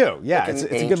do. Yeah, like it's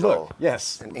a good look.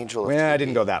 Yes. An angel of Well, I TV.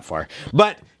 didn't go that far.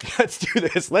 But let's do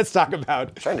this. Let's talk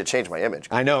about... Trying to change my image.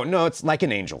 I know. No, it's like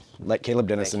an angel. Like Caleb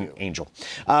Dennison, angel.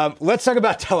 Let's talk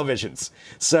about televisions.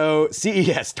 So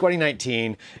CES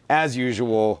 2019, as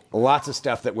usual, lots of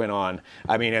stuff that went on.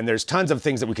 I mean, and there's tons of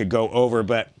things that we could go over,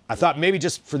 but I thought maybe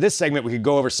just for this segment, we could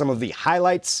go over some of the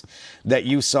highlights that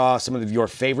you saw, some of your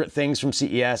favorite things from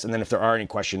CES, and then if there are any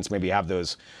questions, maybe have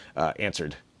those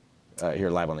answered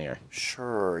here live on the air.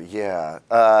 Sure, yeah.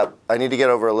 I need to get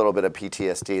over a little bit of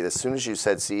PTSD. As soon as you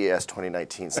said CES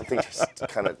 2019, something just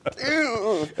kind of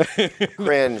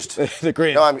cringed. The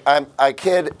cringe. No, I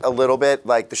kid a little bit.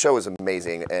 Like, the show was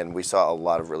amazing, and we saw a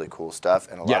lot of really cool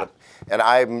stuff, and and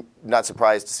I'm not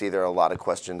surprised to see there are a lot of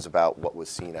questions about what was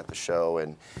seen at the show,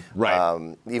 and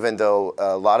even though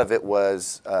a lot of it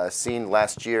was seen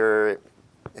last year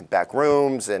in back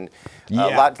rooms, and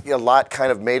a lot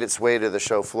kind of made its way to the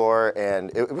show floor,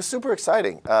 and it was super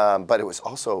exciting. But it was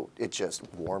also, it just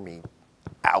wore me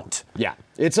out. Yeah,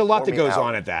 it's a lot that goes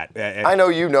on at that. I know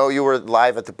you were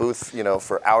live at the booth,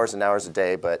 for hours and hours a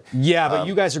day, but yeah, but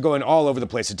you guys are going all over the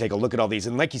place to take a look at all these.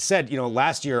 And like you said,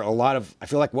 last year, I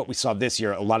feel like what we saw this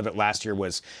year, a lot of it last year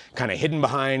was kind of hidden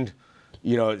behind,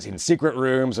 in secret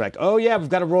rooms, like, oh yeah, we've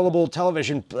got a rollable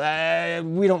television,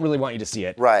 we don't really want you to see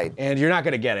it. Right. And you're not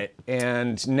going to get it.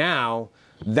 And now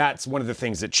that's one of the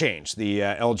things that changed. The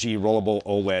LG rollable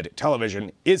OLED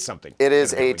television is something. It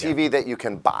is a TV that you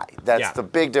can buy. That's the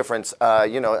big difference.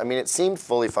 It seemed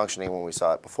fully functioning when we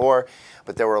saw it before,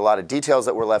 but there were a lot of details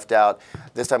that were left out.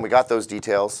 This time we got those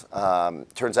details.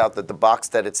 Turns out that the box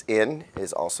that it's in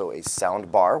is also a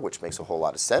sound bar, which makes a whole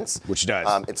lot of sense. Which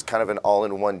does. It's kind of an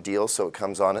all-in-one deal, so it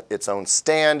comes on its own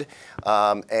stand.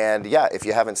 And yeah, if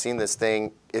you haven't seen this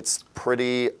thing, it's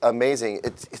pretty amazing.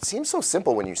 It seems so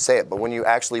simple when you say it, but when you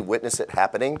actually witness it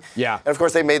happening. Yeah. And of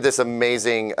course, they made this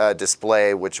amazing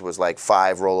display, which was like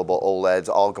 5 rollable OLEDs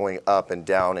all going up and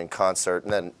down in concert,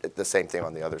 and then the same thing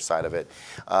on the other side of it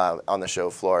on the show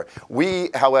floor. We,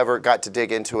 however, got to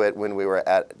dig into it when we were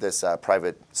at this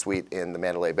private suite in the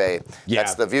Mandalay Bay. Yeah.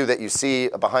 That's the view that you see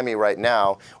behind me right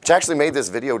now, which actually made this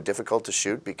video difficult to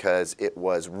shoot because it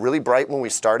was really bright when we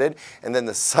started, and then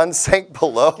the sun sank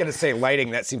below. I'm gonna say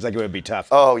lighting, that seems like it would be tough.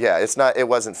 Oh yeah, it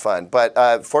wasn't fun.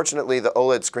 But fortunately, the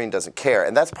OLED screen doesn't care,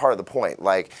 and that's part of the point.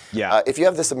 Like, if you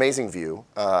have this amazing view,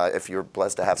 if you're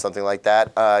blessed to have something like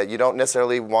that, you don't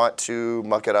necessarily want to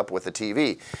muck it up with a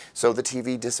TV. So the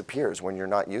TV disappears when you're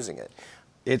not using it.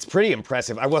 It's pretty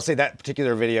impressive. I will say that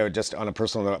particular video, just on a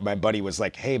personal note, my buddy was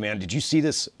like, hey man, did you see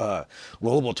this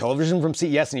rollable television from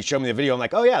CES? And he showed me the video. I'm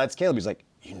like, oh yeah, that's Caleb. He's like,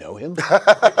 you know him?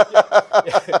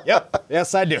 Yep.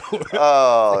 Yes, I do. Like,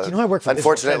 I work for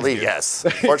unfortunately, yes.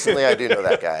 Unfortunately, I do know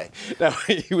that guy. No,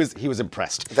 he was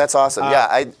impressed. That's awesome. Yeah,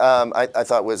 I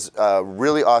thought it was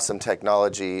really awesome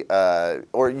technology,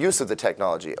 or use of the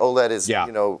technology. OLED is,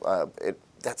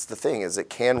 that's the thing, is it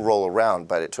can roll around,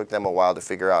 but it took them a while to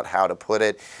figure out how to put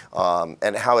it,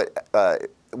 and how it,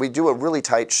 we do a really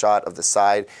tight shot of the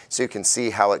side so you can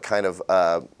see how it kind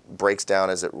of breaks down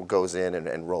as it goes in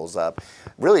and rolls up.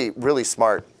 Really, really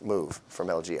smart move from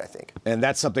LG, I think. And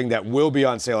that's something that will be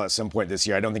on sale at some point this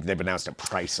year. I don't think they've announced a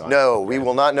price on it. No, we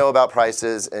will not know about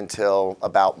prices until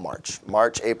about March.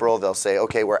 March, April, they'll say,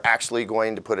 okay, we're actually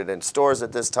going to put it in stores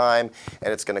at this time,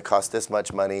 and it's going to cost this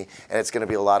much money, and it's going to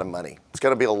be a lot of money. It's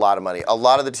going to be a lot of money. A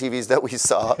lot of the TVs that we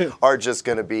saw are just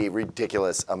going to be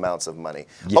ridiculous amounts of money.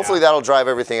 Yeah. Hopefully that'll drive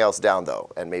everything else down,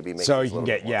 though, and maybe make it a little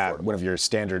bit more affordable. One of your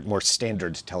more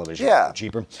standard television,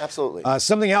 cheaper. Absolutely.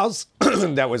 Something else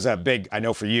that was big, I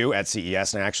know for you at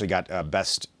CES, and I actually got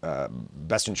best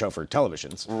in show for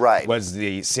televisions. Right. Was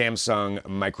the Samsung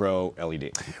Micro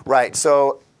LED. Right.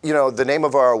 So, the name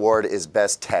of our award is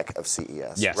Best Tech of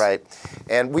CES. Yes. Right.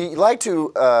 And we like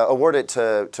to award it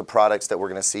to products that we're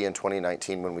going to see in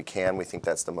 2019 when we can. We think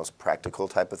that's the most practical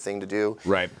type of thing to do.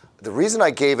 Right. The reason I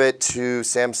gave it to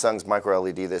Samsung's Micro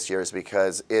LED this year is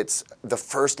because it's the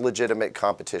first legitimate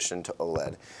competition to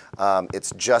OLED.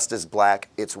 It's just as black.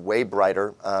 It's way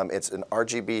brighter. It's an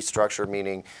RGB structure,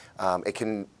 meaning it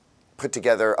can put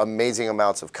together amazing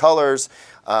amounts of colors.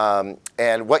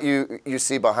 And what you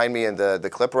see behind me in the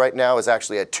clip right now is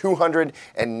actually a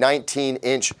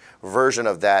 219-inch version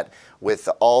of that with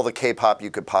all the K-pop you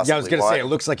could possibly want. Yeah, I was going to say, it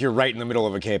looks like you're right in the middle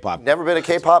of a K-pop. Never been a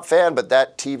K-pop fan, but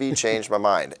that TV changed my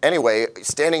mind. Anyway,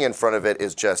 standing in front of it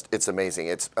is just, it's amazing.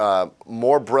 It's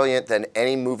more brilliant than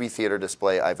any movie theater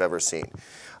display I've ever seen.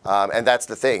 And that's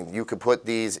the thing. You could put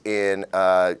these in,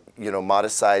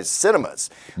 modest-sized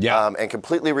cinemas, and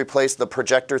completely replace the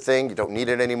projector thing. You don't need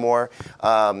it anymore.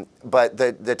 But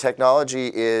the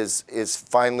technology is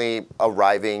finally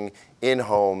arriving in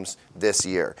homes this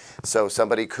year. So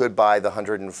somebody could buy the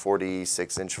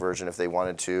 146-inch version if they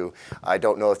wanted to. I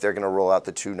don't know if they're going to roll out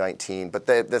the 219. But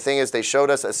the thing is, they showed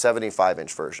us a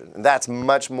 75-inch version. And that's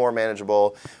much more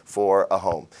manageable for a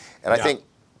home. And I think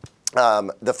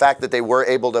the fact that they were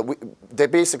able to, they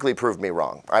basically proved me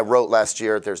wrong. I wrote last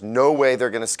year, there's no way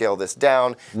they're going to scale this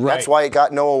down. Right. That's why it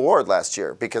got no award last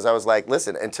year, because I was like,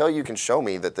 listen, until you can show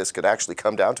me that this could actually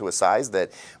come down to a size that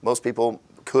most people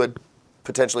could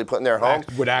potentially put in their home,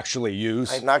 would actually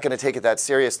use. I'm not going to take it that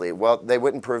seriously. Well, they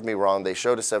wouldn't prove me wrong. They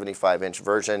showed a 75-inch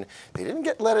version. They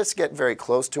didn't let us get very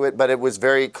close to it, but it was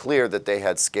very clear that they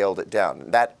had scaled it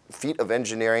down. That feat of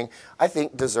engineering, I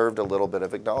think, deserved a little bit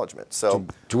of acknowledgement. So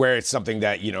to where it's something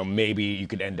that, maybe you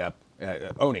could end up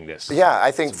owning this. Yeah, I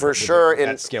think for sure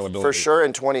in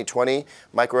 2020,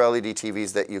 micro LED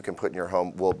TVs that you can put in your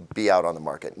home will be out on the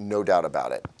market, no doubt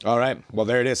about it. All right, well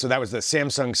there it is. So that was the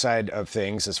Samsung side of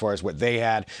things as far as what they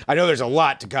had. I know there's a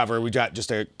lot to cover. We've got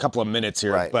just a couple of minutes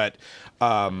here, but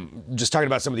just talking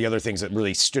about some of the other things that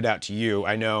really stood out to you.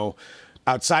 I know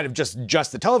outside of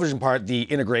just the television part, the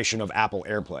integration of Apple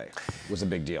AirPlay was a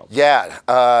big deal. Yeah,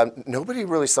 nobody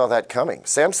really saw that coming.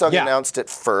 Samsung announced it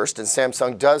first, and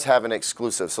Samsung does have an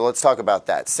exclusive. So let's talk about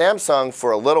that. Samsung, for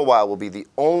a little while, will be the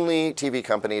only TV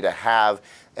company to have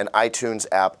an iTunes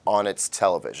app on its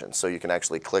television. So you can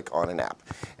actually click on an app,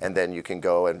 and then you can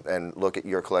go and look at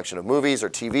your collection of movies or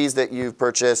TVs that you've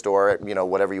purchased, or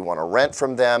whatever you want to rent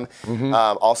from them.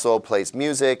 Also plays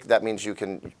music. That means you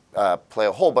can play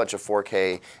a whole bunch of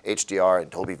 4K HDR and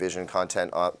Dolby Vision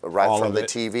content right from the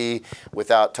TV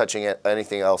without touching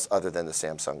anything else other than the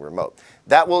Samsung remote.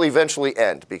 That will eventually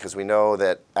end because we know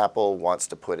that Apple wants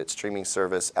to put its streaming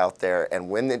service out there, and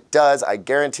when it does, I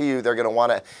guarantee you they're going to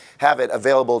want to have it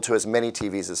available to as many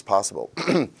TVs as possible.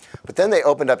 But then they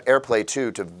opened up AirPlay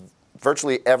 2 to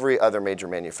virtually every other major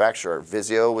manufacturer.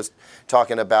 Vizio was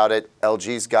talking about it,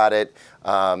 LG's got it,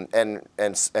 and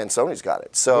Sony's got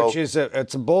it. So which is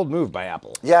it's a bold move by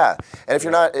Apple. Yeah, and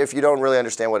if you don't really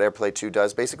understand what AirPlay 2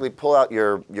 does, basically pull out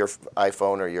your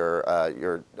iPhone or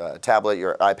your tablet,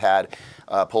 your iPad,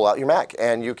 pull out your Mac,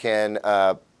 and you can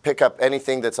pick up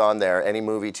anything that's on there, any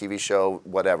movie, TV show,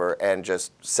 whatever, and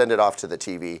just send it off to the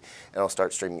TV, and it'll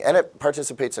start streaming. And it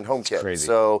participates in HomeKit. Crazy.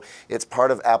 So it's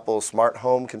part of Apple's smart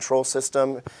home control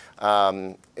system.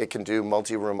 It can do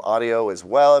multi-room audio as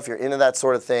well if you're into that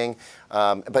sort of thing.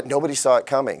 But nobody saw it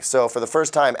coming. So for the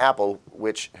first time, Apple,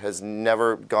 which has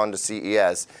never gone to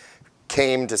CES,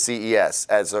 came to CES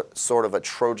as a sort of a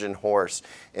Trojan horse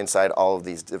inside all of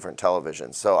these different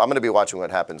televisions. So I'm going to be watching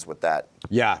what happens with that.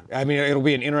 Yeah, I mean, it'll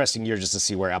be an interesting year just to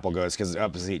see where Apple goes, because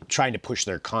obviously trying to push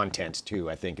their content too,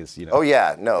 I think is, Oh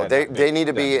yeah, no, they need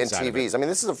to be in TVs. I mean,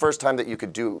 this is the first time that you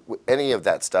could do any of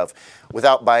that stuff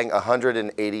without buying a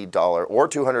 $180 or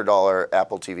 $200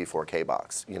 Apple TV 4K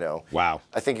box, Wow.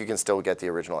 I think you can still get the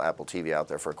original Apple TV out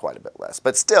there for quite a bit less.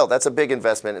 But still, that's a big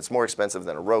investment. It's more expensive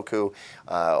than a Roku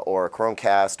or a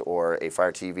Chromecast or a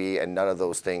Fire TV, and none of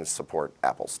those things support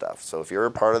Apple stuff. So if you're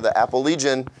a part of the Apple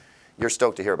Legion, you're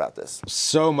stoked to hear about this.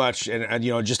 So much, and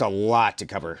just a lot to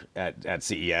cover at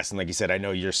CES. And like you said, I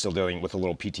know you're still dealing with a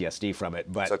little PTSD from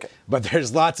it, but okay. But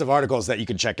there's lots of articles that you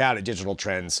can check out at Digital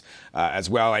Trends as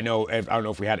well. I don't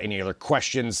know if we had any other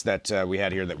questions that we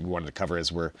had here that we wanted to cover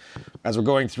as we're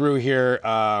going through here.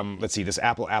 Let's see, this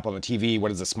Apple app on the TV.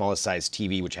 What is the smallest size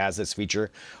TV which has this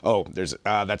feature? Oh, there's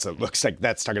looks like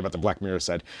that's talking about the Black Mirror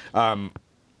side.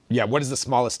 Yeah, what is the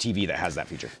smallest TV that has that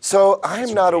feature? So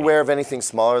I'm not aware of anything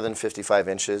smaller than 55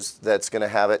 inches that's going to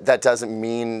have it. That doesn't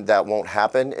mean that won't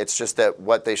happen. It's just that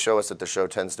what they show us at the show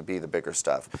tends to be the bigger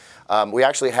stuff. We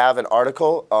actually have an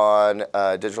article on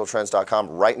digitaltrends.com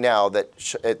right now that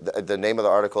the name of the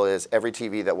article is Every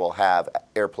TV That Will Have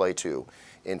AirPlay 2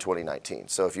 in 2019.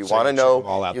 So if you want to know,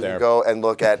 you can go and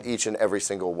look at each and every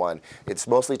single one. It's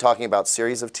mostly talking about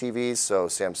series of TVs, so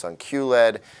Samsung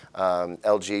QLED,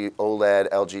 LG OLED,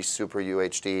 LG Super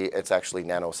UHD. It's actually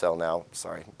NanoCell now.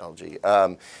 Sorry,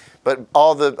 LG. But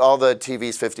all the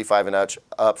TVs 55 and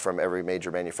up from every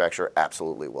major manufacturer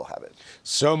absolutely will have it.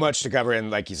 So much to cover, and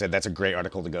like you said, that's a great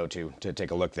article to go to take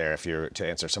a look there if you're to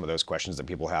answer some of those questions that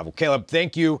people have. Well, Caleb,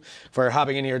 thank you for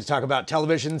hopping in here to talk about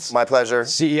televisions. My pleasure.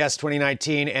 CES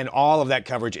 2019, and all of that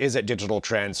coverage is at Digital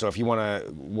Trends. So if you want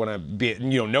to be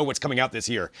know what's coming out this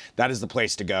year, that is the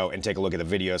place to go and take a look at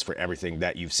the videos for everything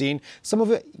that you've seen. Some of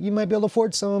it you might be able to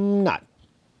afford, some not.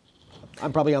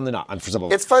 I'm probably on the not. I'm for some of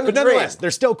them. It's fun to But nonetheless, they're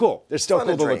still cool. They're still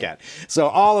cool to look at. So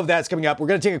all of that's coming up. We're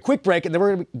going to take a quick break, and then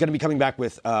we're going to be coming back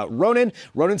with Ronan.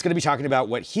 Ronan's going to be talking about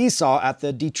what he saw at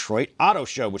the Detroit Auto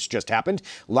Show, which just happened.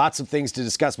 Lots of things to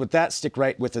discuss with that. Stick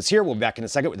right with us here. We'll be back in a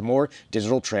second with more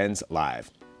Digital Trends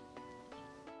Live.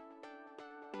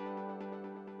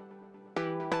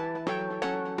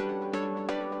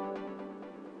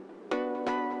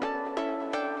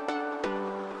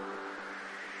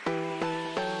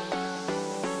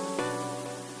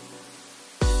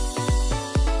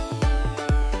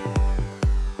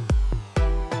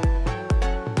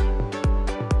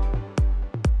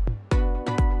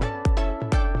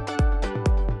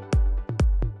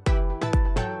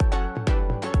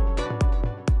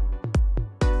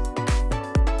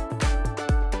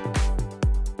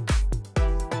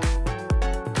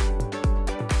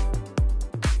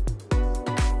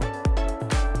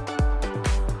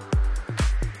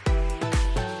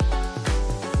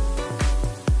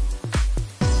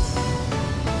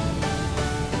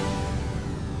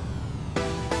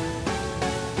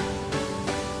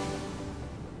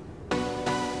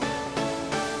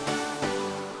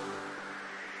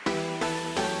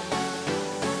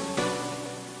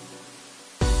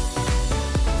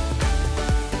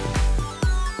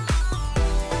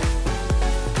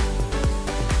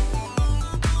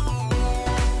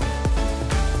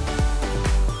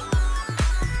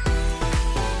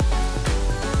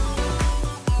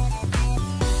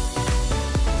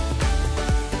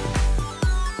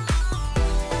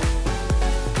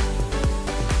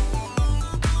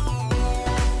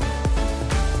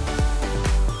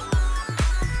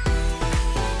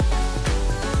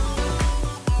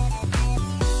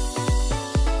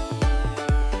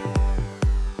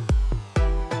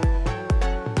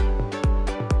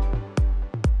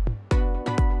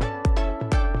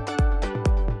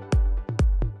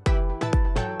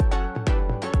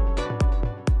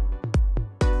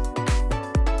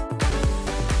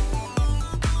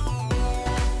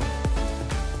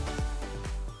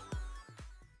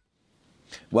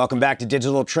 Welcome back to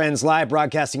Digital Trends Live,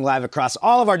 broadcasting live across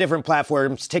all of our different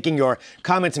platforms, taking your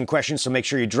comments and questions, so make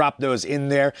sure you drop those in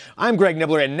there. I'm Greg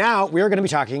Nibbler, and now we're going to be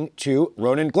talking to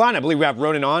Ronan Glahn. I believe we have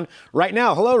Ronan on right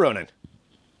now. Hello, Ronan.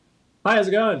 Hi, how's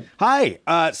it going?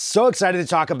 Hi. So excited to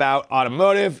talk about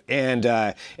automotive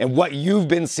and what you've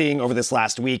been seeing over this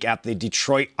last week at the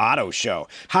Detroit Auto Show.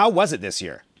 How was it this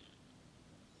year?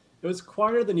 It was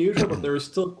quieter than usual, but there were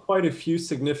still quite a few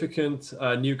significant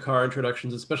new car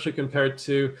introductions, especially compared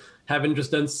to having just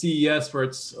done CES, where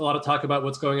it's a lot of talk about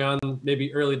what's going on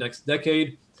maybe early next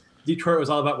decade. Detroit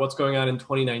was all about what's going on in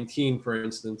 2019, for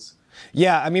instance.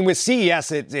 Yeah, I mean, with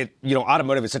CES,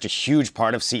 automotive is such a huge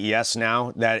part of CES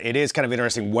now that it is kind of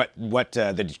interesting what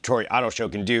the Detroit Auto Show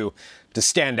can do to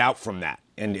stand out from that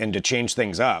and to change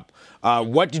things up.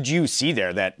 What did you see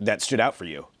there that stood out for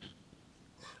you?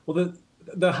 Well,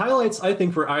 the highlights, I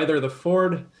think, were either the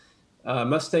Ford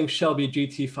Mustang Shelby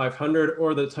GT500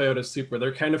 or the Toyota Supra.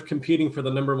 They're kind of competing for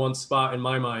the #1 spot in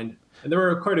my mind. And there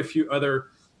were quite a few other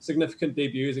significant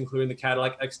debuts, including the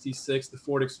Cadillac XT6, the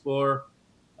Ford Explorer,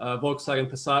 Volkswagen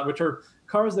Passat, which are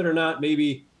cars that are not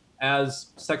maybe as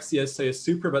sexy as, say, a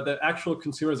Supra, but that actual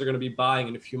consumers are going to be buying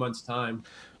in a few months' time.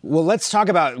 Well, let's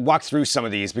walk through some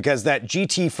of these, because that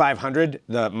GT500,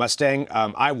 the Mustang,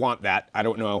 I want that. I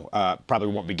don't know, probably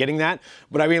won't be getting that.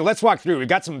 But I mean, let's walk through. We've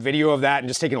got some video of that and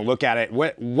just taking a look at it.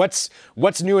 What's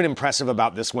new and impressive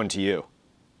about this one to you?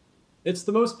 It's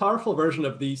the most powerful version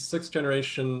of the 6th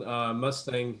generation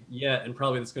Mustang yet, and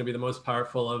probably it's going to be the most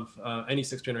powerful of any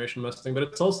 6th generation Mustang, but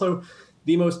it's also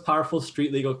the most powerful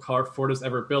street legal car Ford has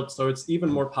ever built. So it's even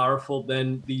more powerful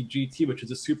than the GT, which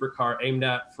is a supercar aimed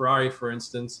at Ferrari, for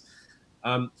instance.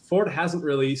 Ford hasn't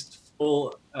released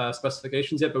full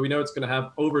specifications yet, but we know it's going to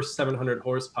have over 700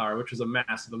 horsepower, which is a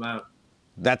massive amount.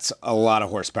 That's a lot of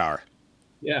horsepower.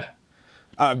 Yeah.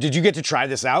 Did you get to try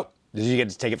this out? Did you get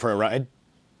to take it for a ride?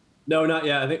 No, not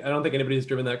yet. I don't think anybody's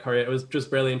driven that car yet. It was just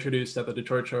barely introduced at the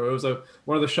Detroit show. It was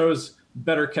one of the show's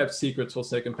better kept secrets, we'll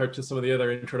say, compared to some of the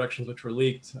other introductions which were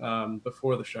leaked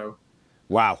before the show.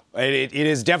 Wow, it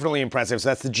is definitely impressive. So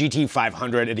that's the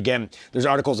GT500. And again, there's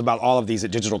articles about all of these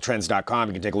at digitaltrends.com.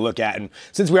 You can take a look at. And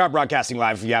since we are broadcasting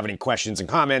live, if you have any questions and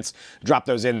comments, drop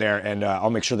those in there, and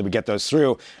I'll make sure that we get those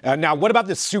through. Now, what about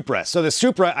the Supra? So the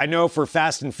Supra, I know for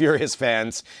Fast and Furious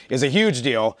fans, is a huge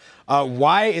deal.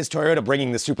 Why is Toyota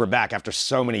bringing the Supra back after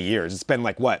so many years? It's been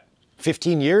like, what,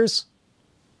 15 years?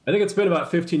 I think it's been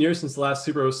about 15 years since the last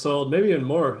Supra was sold, maybe even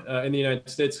more in the United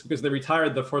States, because they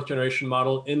retired the 4th generation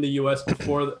model in the US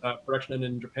before production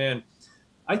ended in Japan.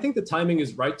 I think the timing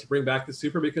is right to bring back the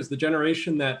Supra because the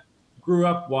generation that grew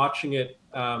up watching it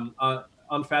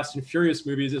on Fast and Furious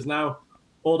movies is now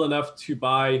old enough to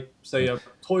buy, say, a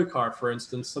toy car, for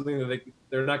instance, something that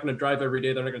they're not going to drive every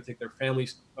day. They're not going to take their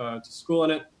families to school in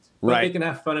it, but they can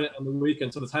have fun in it on the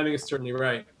weekend. So the timing is certainly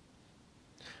right.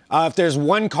 If there's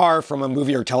one car from a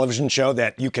movie or television show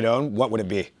that you could own, what would it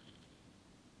be?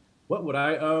 What would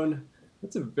I own?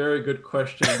 That's a very good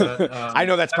question. But, I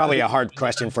know that's probably a hard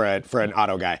question for an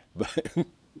auto guy.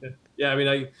 Yeah, I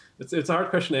mean, it's a hard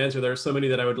question to answer. There are so many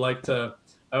that I would like to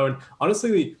own.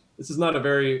 Honestly, this is not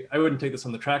I wouldn't take this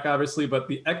on the track, obviously, but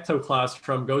the Ecto class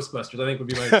from Ghostbusters, I think, would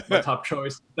be my top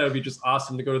choice. That would be just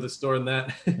awesome to go to the store in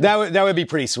that. that would be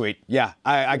pretty sweet. Yeah,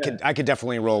 I could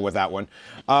definitely roll with that one.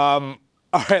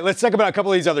 All right, let's talk about a couple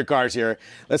of these other cars here.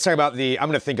 Let's talk about I'm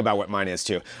going to think about what mine is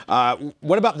too.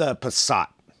 What about the Passat?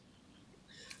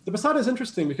 The Passat is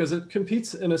interesting because it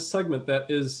competes in a segment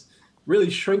that is really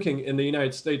shrinking in the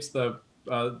United States. It's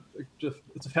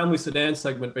a family sedan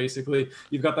segment, basically.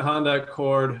 You've got the Honda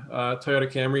Accord,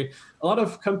 Toyota Camry. A lot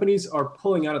of companies are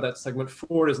pulling out of that segment.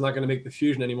 Ford is not going to make the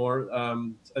Fusion anymore.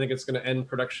 I think it's going to end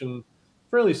production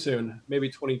fairly soon, maybe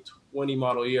 2020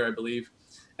 model year, I believe.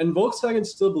 And Volkswagen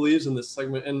still believes in this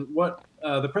segment. And what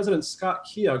the president, Scott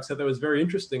Keogh, said that was very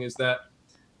interesting is that,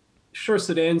 sure,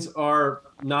 sedans are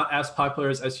not as popular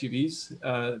as SUVs.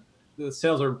 The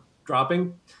sales are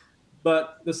dropping.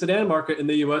 But the sedan market in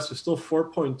the US is still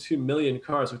 4.2 million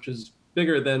cars, which is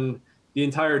bigger than the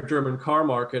entire German car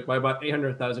market by about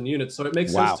 800,000 units. So it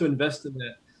makes sense to invest in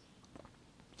that.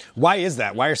 Why is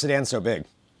that? Why are sedans so big?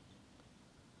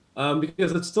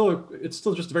 Because it's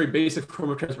still just a very basic form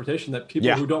of transportation that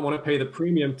people who don't want to pay the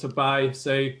premium to buy,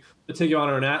 say, a Tiguan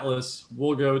or an Atlas,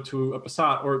 will go to a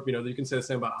Passat, or you can say the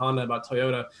same about Honda, about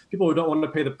Toyota. People who don't want to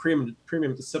pay the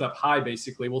premium to sit up high,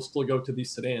 basically, will still go to these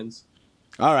sedans.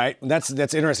 All right, that's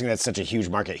interesting. That's such a huge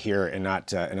market here and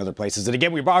not in other places. And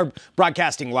again, we are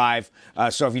broadcasting live,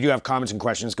 so if you do have comments and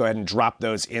questions, go ahead and drop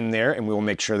those in there, and we will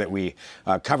make sure that we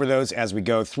cover those as we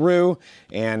go through,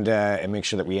 and make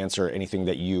sure that we answer anything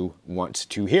that you want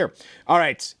to hear. All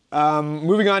right,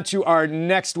 moving on to our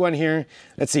next one here.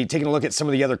 Let's see, taking a look at some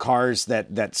of the other cars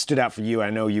that stood out for you. I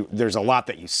know there's a lot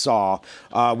that you saw.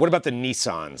 What about the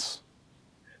Nissans?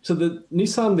 So the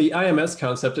Nissan, the IMS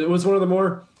concept, it was one of the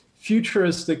more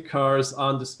futuristic cars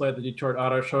on display at the Detroit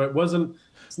Auto Show.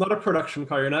 It's not a production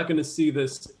car. You're not going to see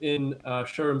this in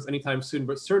showrooms anytime soon,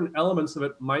 but certain elements of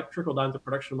it might trickle down to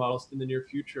production models in the near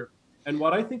future. And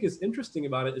what I think is interesting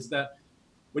about it is that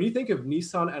when you think of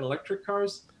Nissan and electric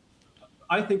cars,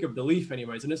 I think of the Leaf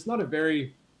anyways, and it's not a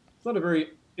very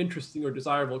interesting or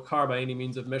desirable car by any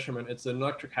means of measurement. It's an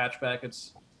electric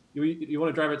hatchback. You want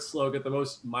to drive it slow, get the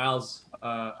most miles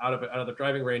out of the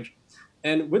driving range.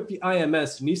 And with the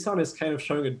IMS, Nissan is kind of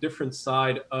showing a different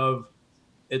side of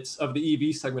the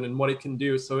EV segment and what it can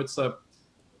do. So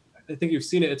I think you've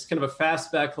seen it. It's kind of a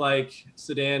fastback-like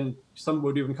sedan. Some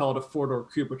would even call it a four-door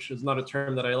coupe, which is not a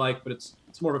term that I like, but it's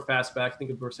more of a fastback.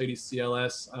 Think of Mercedes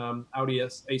CLS, Audi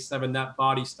A7, that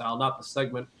body style, not the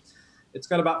segment. It's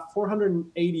got about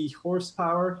 480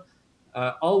 horsepower,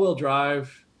 all-wheel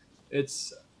drive.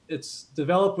 It's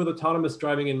developed with autonomous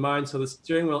driving in mind, so the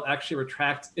steering wheel actually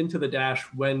retracts into the dash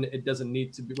when it doesn't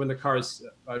need to be, when the car is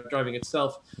driving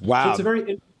itself. Wow. So it's a very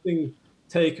interesting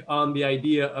take on the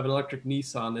idea of an electric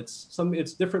Nissan.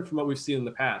 It's different from what we've seen in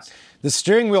the past. The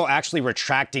steering wheel actually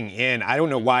retracting in. I don't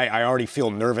know why I already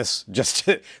feel nervous just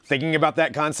thinking about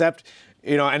that concept.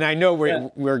 And I know we're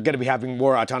going to be having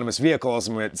more autonomous vehicles,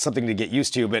 and it's something to get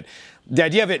used to, but the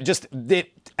idea of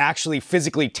it actually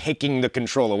physically taking the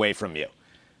control away from you.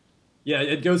 Yeah,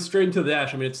 it goes straight into the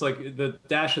dash. I mean, it's like the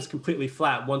dash is completely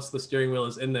flat once the steering wheel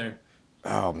is in there.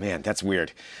 Oh man, that's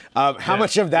weird. How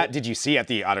much of that did you see at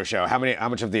the auto show? How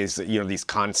much of these, these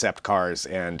concept cars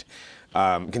and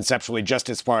conceptually, just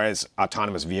as far as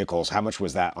autonomous vehicles, how much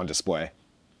was that on display?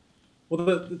 Well,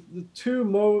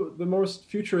 the most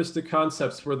futuristic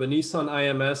concepts were the Nissan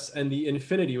IMS and the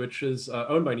Infiniti, which is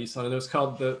owned by Nissan, and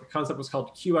the concept was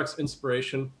called QX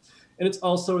Inspiration, and it's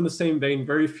also in the same vein,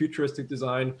 very futuristic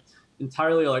design.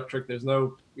 entirely electric. There's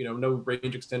no, no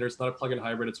range extender. It's not a plug-in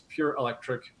hybrid. It's pure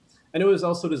electric. And it was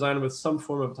also designed with some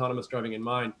form of autonomous driving in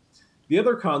mind. The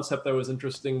other concept that was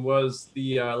interesting was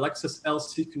the Lexus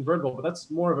LC convertible, but that's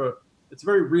more of it's a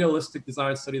very realistic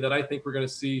design study that I think we're going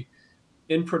to see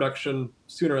in production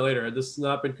sooner or later. This has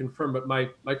not been confirmed, but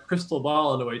my crystal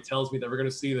ball in a way tells me that we're going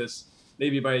to see this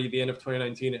maybe by the end of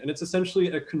 2019. And it's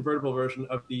essentially a convertible version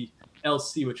of the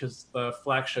LC, which is the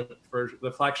flagship version,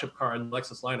 the flagship car in the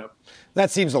Lexus lineup. That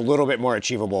seems a little bit more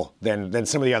achievable than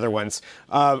some of the other ones.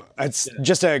 It's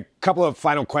just a couple of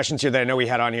final questions here that I know we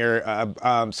had on here.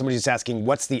 Somebody's asking,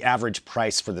 what's the average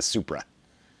price for the Supra?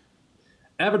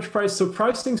 Average price. So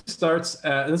pricing starts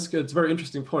at, and it's a very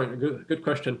interesting point. Good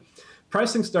question.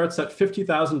 Pricing starts at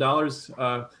 $50,000.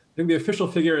 I think the official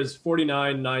figure is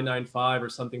 $49,995 or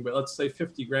something, but let's say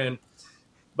 50 grand.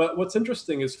 But what's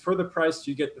interesting is for the price,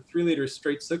 you get the 3-liter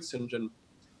straight six engine,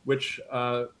 which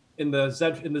in the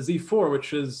Z4,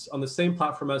 which is on the same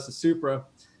platform as the Supra,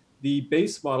 the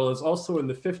base model is also in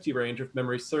the 50 range if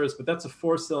memory serves, but that's a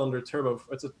 4-cylinder turbo.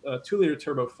 It's a 2-liter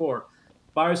turbo 4.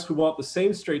 Buyers who want the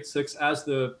same straight six as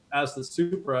the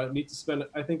Supra need to spend,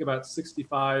 I think, about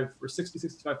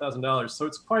 $65,000. So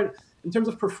it's quite, in terms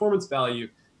of performance value,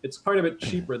 it's quite a bit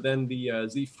cheaper than the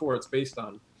Z4 it's based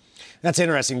on. That's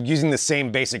interesting, using the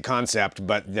same basic concept,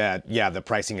 but the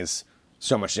pricing is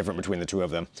so much different between the two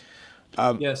of them.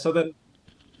 So the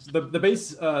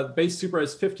base Supra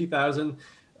is $50,000.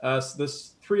 So this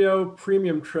 3.0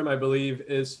 premium trim, I believe,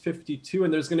 is $52,000,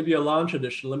 and there's going to be a launch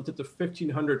edition limited to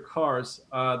 1,500 cars.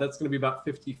 That's going to be about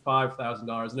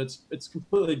 $55,000, and it's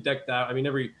completely decked out. I mean,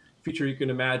 every feature you can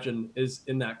imagine is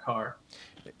in that car.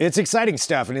 It's exciting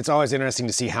stuff, and it's always interesting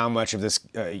to see how much of this,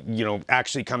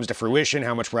 actually comes to fruition,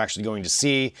 how much we're actually going to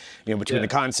see, between the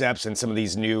concepts and some of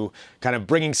these new, kind of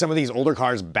bringing some of these older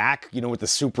cars back, with the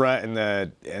Supra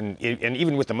and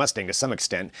even with the Mustang to some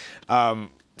extent.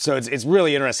 So it's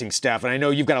really interesting stuff. And I know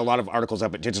you've got a lot of articles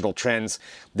up at Digital Trends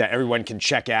that everyone can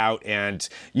check out. And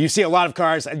you see a lot of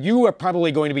cars. You are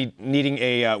probably going to be needing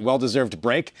a well-deserved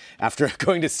break after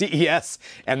going to CES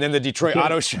and then the Detroit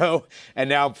Auto Show and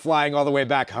now flying all the way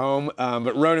back home.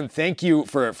 But Ronan, thank you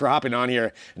for hopping on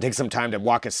here and taking some time to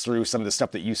walk us through some of the stuff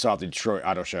that you saw at the Detroit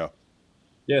Auto Show.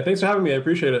 Yeah, thanks for having me. I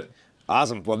appreciate it.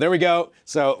 Awesome. Well, there we go.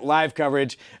 So live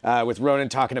coverage with Ronan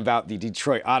talking about the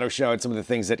Detroit Auto Show and some of the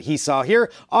things that he saw here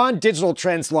on Digital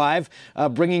Trends Live,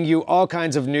 bringing you all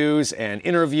kinds of news and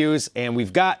interviews, and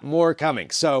we've got more coming.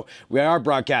 So we are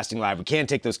broadcasting live. We can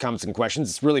take those comments and questions.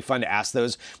 It's really fun to ask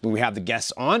those when we have the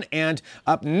guests on. And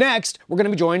up next, we're going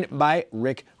to be joined by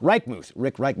Rick Reichmuth.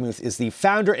 Rick Reichmuth is the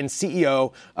founder and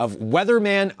CEO of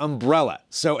Weatherman Umbrella.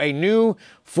 So a new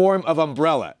form of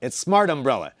umbrella. It's smart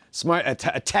umbrella. A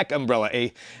tech umbrella.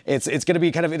 It's going to be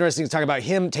kind of interesting to talk about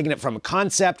him taking it from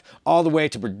concept all the way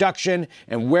to production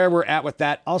and where we're at with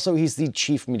that. Also, he's the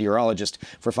chief meteorologist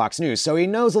for Fox News, so he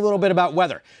knows a little bit about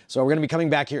weather. So we're going to be coming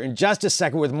back here in just a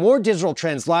second with more Digital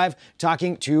Trends Live,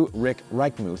 talking to Rick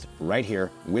Reichmuth right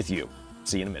here with you.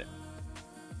 See you in a minute.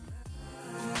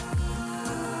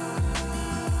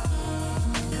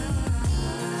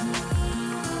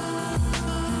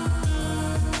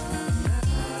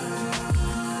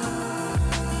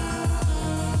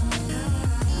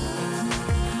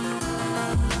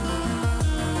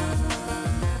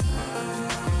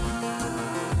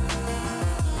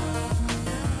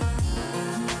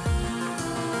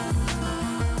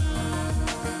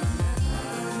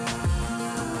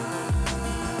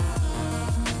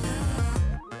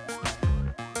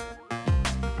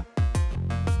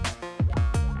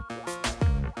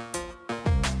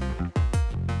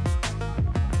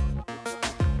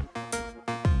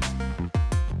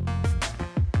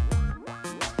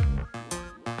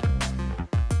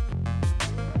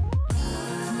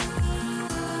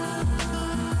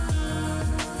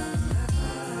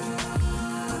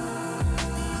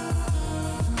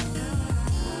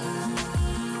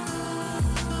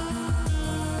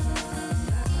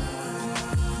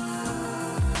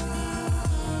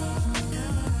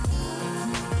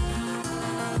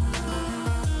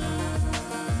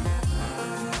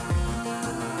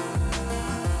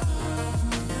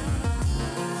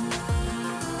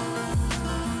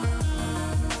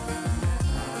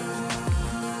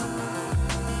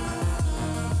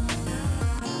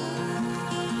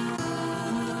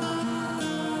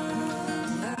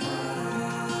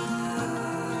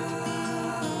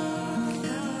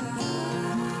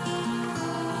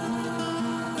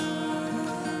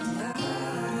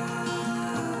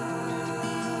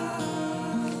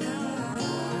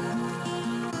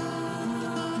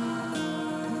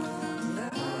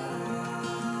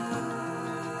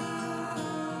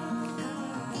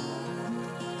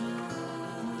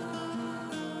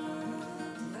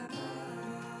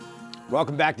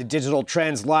 Welcome back to Digital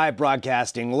Trends Live,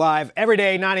 broadcasting live every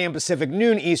day, 9 a.m. Pacific,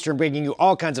 noon Eastern, bringing you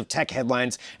all kinds of tech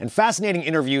headlines and fascinating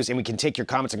interviews, and we can take your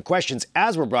comments and questions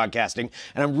as we're broadcasting.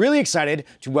 And I'm really excited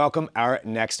to welcome our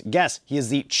next guest. He is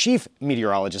the chief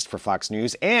meteorologist for Fox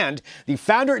News and the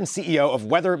founder and CEO of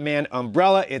Weatherman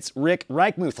Umbrella. It's Rick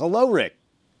Reichmuth. Hello, Rick.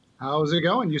 How's it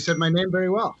going? You said my name very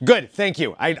well. Good, thank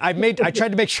you. I tried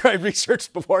to make sure I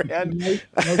researched beforehand.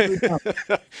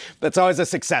 That's always a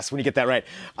success when you get that right.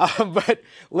 But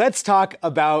let's talk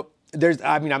about.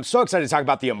 I'm so excited to talk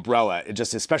about the umbrella,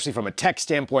 just especially from a tech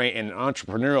standpoint and an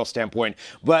entrepreneurial standpoint.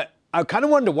 But I kind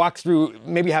of wanted to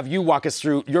maybe have you walk us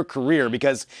through your career,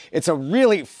 because it's a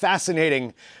really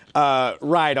fascinating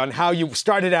ride on how you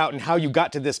started out and how you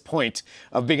got to this point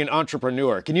of being an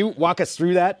entrepreneur. Can you walk us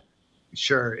through that?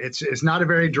 Sure. It's not a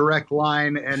very direct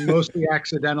line and mostly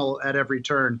accidental at every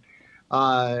turn.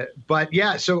 But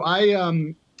yeah, so I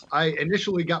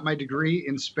initially got my degree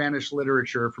in Spanish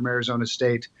literature from Arizona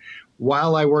State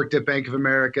while I worked at Bank of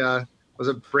America. Was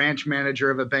a branch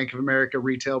manager of a Bank of America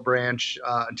retail branch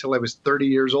until I was 30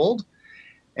 years old,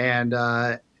 and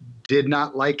did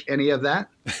not like any of that.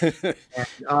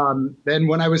 And, then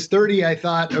when I was 30, I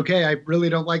thought, okay, I really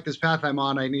don't like this path I'm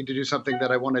on. I need to do something that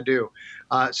I want to do.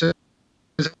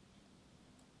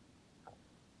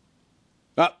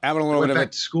 Having a little bit of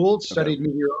at school, studied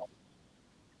meteorology.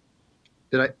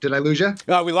 Did I lose you?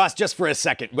 We lost just for a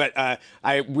second, but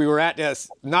we were at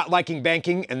not liking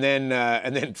banking, and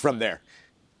then from there.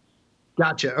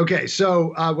 Gotcha. Okay,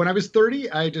 so when I was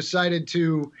 30, I decided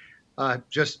to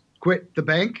just quit the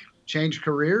bank, change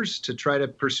careers to try to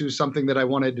pursue something that I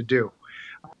wanted to do.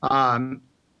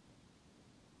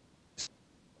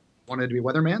 Wanted to be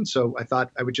weatherman, so I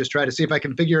thought I would just try to see if I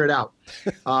can figure it out,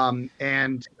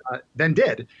 and then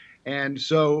did. And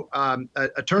so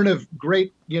a turn of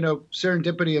great,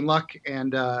 serendipity and luck,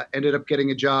 and ended up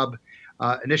getting a job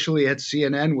initially at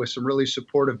CNN with some really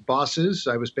supportive bosses.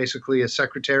 I was basically a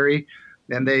secretary,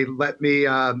 and they let me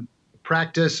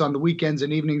practice on the weekends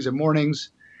and evenings and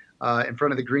mornings in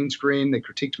front of the green screen. They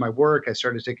critiqued my work. I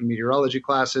started taking meteorology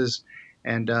classes.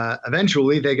 And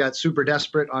eventually they got super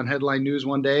desperate on headline news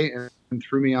one day and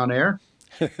threw me on air.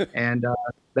 and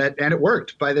it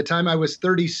worked. By the time I was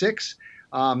 36,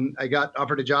 I got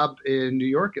offered a job in New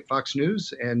York at Fox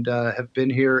News, and have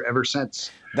been here ever since.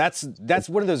 That's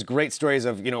one of those great stories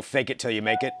of, fake it till you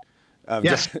make it.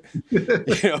 Yes.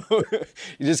 You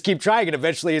just keep trying, and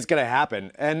eventually it's going to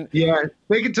happen. And yeah,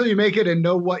 fake it till you make it and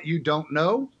know what you don't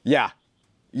know. Yeah.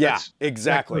 Yeah,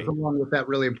 exactly. That goes along with that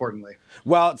really importantly.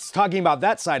 Well, it's talking about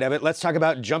that side of it. Let's talk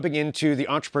about jumping into the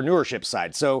entrepreneurship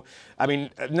side. So,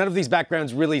 none of these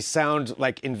backgrounds really sound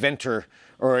like inventor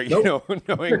or, Nope.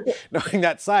 knowing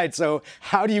that side. So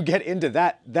how do you get into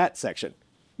that section?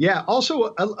 Yeah,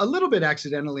 also a little bit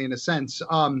accidentally in a sense.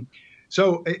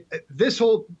 This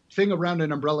whole thing around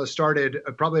an umbrella started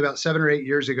probably about 7 or 8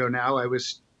 years ago now. I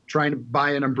was trying to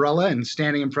buy an umbrella and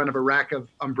standing in front of a rack of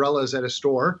umbrellas at a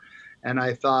store. And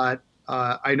I thought,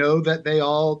 I know that they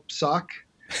all suck,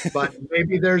 but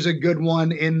maybe there's a good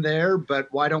one in there, but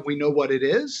why don't we know what it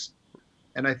is?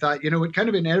 And I thought, kind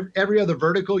of in every other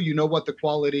vertical, what the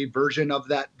quality version of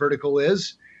that vertical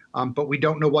is, but we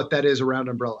don't know what that is around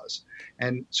umbrellas.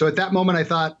 And so at that moment, I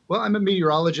thought, well, I'm a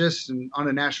meteorologist, and on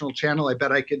a national channel, I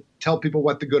bet I could tell people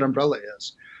what the good umbrella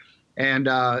is. And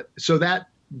so that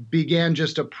began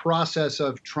just a process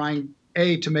of trying,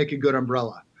 to make a good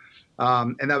umbrella.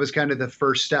 And that was kind of the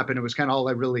first step, and it was kind of all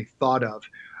I really thought of.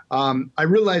 I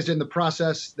realized in the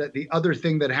process that the other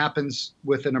thing that happens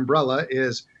with an umbrella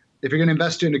is if you're going to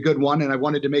invest in a good one, and I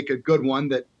wanted to make a good one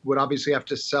that would obviously have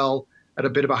to sell at a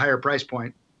bit of a higher price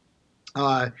point.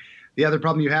 The other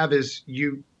problem you have is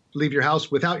you leave your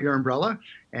house without your umbrella,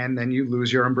 and then you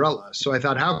lose your umbrella. So I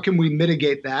thought, how can we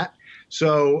mitigate that?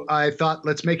 So I thought,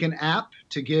 let's make an app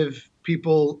to give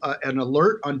people an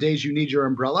alert on days you need your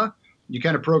umbrella. You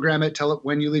kind of program it, tell it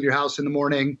when you leave your house in the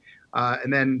morning,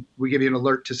 and then we give you an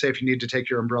alert to say if you need to take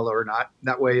your umbrella or not.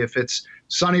 That way, if it's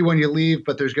sunny when you leave,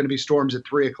 but there's going to be storms at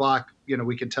 3 o'clock,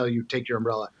 we can tell you take your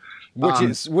umbrella.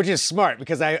 Which is smart,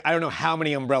 because I don't know how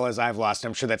many umbrellas I've lost.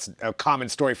 I'm sure that's a common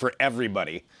story for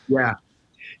everybody. Yeah.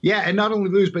 Yeah, and not only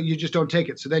lose, but you just don't take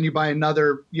it. So then you buy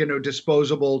another,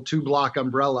 disposable 2-block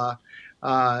umbrella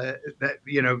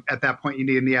that, at that point you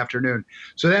need in the afternoon.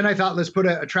 So then I thought, let's put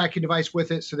a tracking device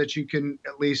with it so that you can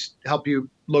at least help you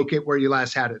locate where you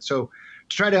last had it. So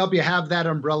to try to help you have that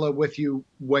umbrella with you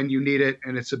when you need it,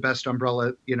 and it's the best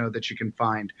umbrella, that you can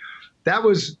find. That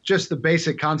was just the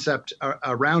basic concept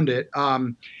around it.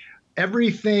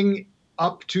 Everything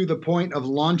up to the point of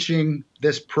launching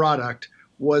this product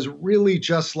was really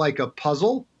just like a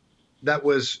puzzle. that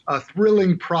was a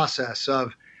thrilling process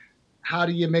of how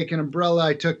do you make an umbrella.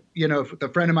 I took, with a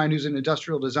friend of mine who's an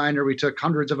industrial designer, we took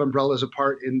hundreds of umbrellas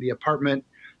apart in the apartment,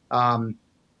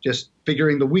 just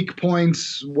figuring the weak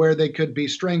points, where they could be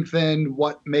strengthened,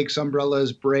 what makes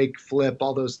umbrellas break, flip,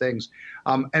 all those things.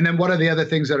 And then what are the other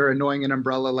things that are annoying an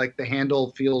umbrella, like the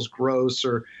handle feels gross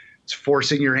or it's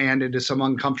forcing your hand into some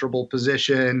uncomfortable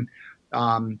position.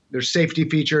 There's safety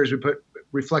features. We put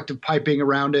reflective piping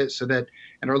around it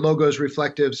and our logo is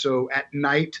reflective. So at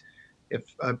night,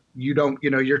 if you don't,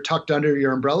 you're tucked under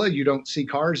your umbrella, you don't see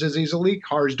cars as easily.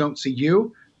 Cars don't see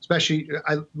you. Especially,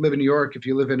 I live in New York. If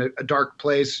you live in a dark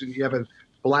place and you have a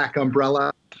black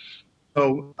umbrella.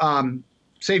 So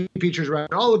safety features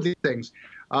around all of these things.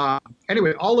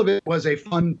 Anyway, all of it was a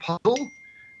fun puzzle.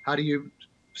 How do you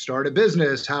start a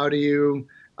business? How do you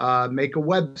make a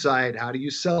website? How do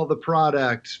you sell the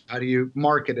product? How do you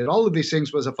market it? All of these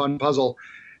things was a fun puzzle.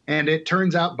 And it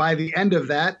turns out by the end of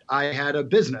that, I had a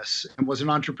business and was an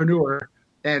entrepreneur.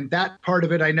 And that part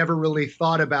of it, I never really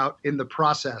thought about in the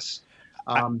process.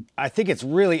 I think it's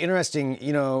really interesting,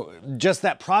 just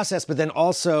that process, but then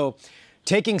also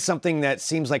taking something that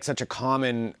seems like such a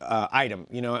common item,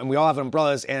 and we all have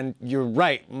umbrellas, and you're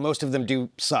right, most of them do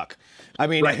suck. I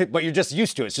mean, right. But you're just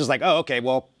used to it. It's just like, oh, okay,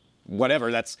 well,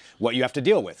 whatever, that's what you have to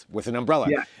deal with an umbrella.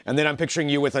 Yeah. And then I'm picturing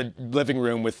you with a living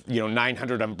room with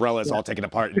 900 umbrellas all taken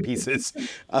apart in pieces,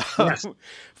 yes.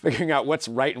 Figuring out what's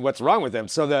right and what's wrong with them.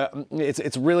 So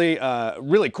it's really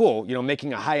really cool,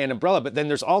 making a high-end umbrella. But then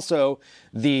there's also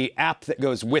the app that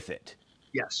goes with it.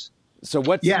 Yes. So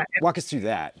walk us through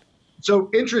that. So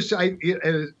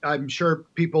I'm sure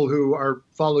people who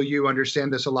follow you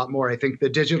understand this a lot more. I think the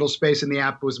digital space in the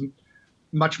app was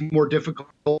much more difficult.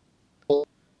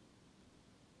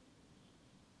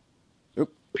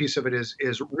 Piece of it is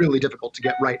really difficult to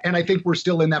get right. And I think we're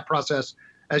still in that process,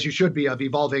 as you should be, of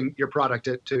evolving your product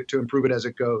to improve it as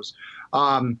it goes.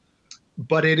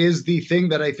 But it is the thing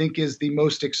that I think is the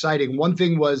most exciting. One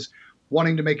thing was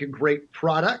wanting to make a great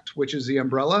product, which is the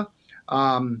umbrella.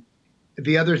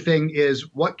 The other thing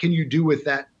is, what can you do with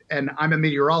that? And I'm a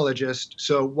meteorologist,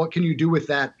 so what can you do with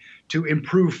that to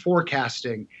improve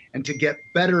forecasting and to get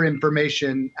better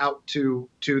information out to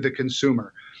the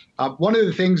consumer? One of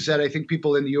the things that I think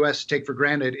people in the U.S. take for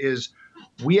granted is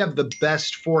we have the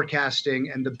best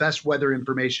forecasting and the best weather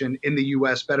information in the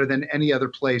U.S., better than any other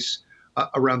place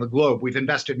around the globe. We've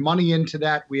invested money into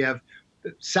that. We have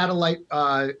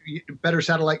better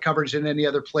satellite coverage than any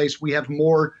other place. We have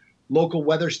more local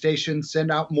weather stations, send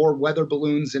out more weather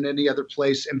balloons than any other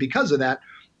place. And because of that,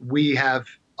 we have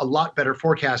a lot better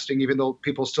forecasting, even though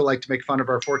people still like to make fun of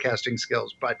our forecasting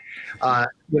skills. But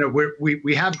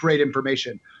we have great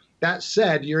information. That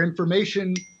said, your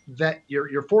information, that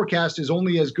your forecast is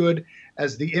only as good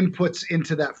as the inputs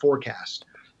into that forecast.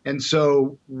 And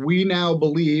so we now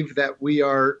believe that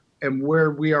where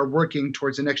we are working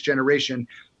towards the next generation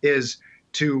is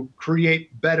to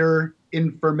create better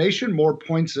information, more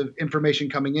points of information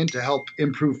coming in to help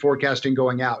improve forecasting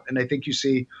going out. And I think you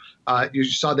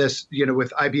saw this,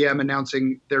 with IBM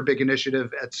announcing their big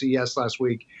initiative at CES last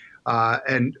week.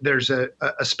 And there's a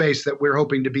space that we're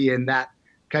hoping to be in, that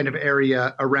kind of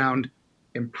area around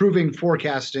improving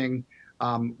forecasting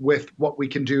with what we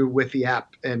can do with the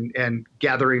app and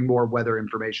gathering more weather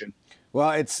information.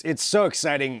 Well, it's so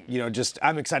exciting,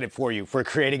 I'm excited for you for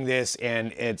creating this,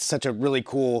 and it's such a really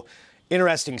cool,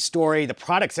 interesting story. The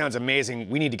product sounds amazing.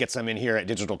 We need to get some in here at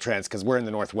Digital Trends because we're in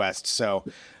the Northwest. So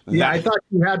yeah, I thought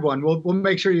you had one. We'll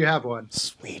make sure you have one.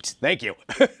 Sweet. Thank you.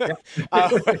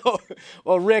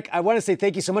 Well, Rick, I want to say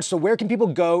thank you so much. So where can people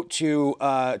go to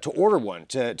order one,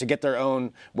 to get their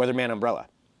own Weatherman umbrella?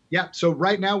 Yeah. So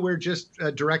right now we're just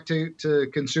direct to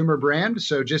consumer brand.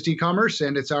 So just e-commerce,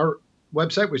 and it's our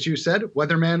website, which you said,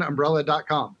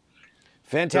 weathermanumbrella.com.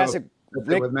 Fantastic. So,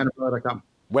 weathermanumbrella.com.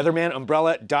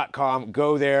 weathermanumbrella.com.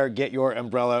 Go there, get your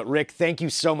umbrella. Rick, thank you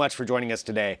so much for joining us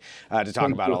today to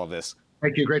talk about all of this.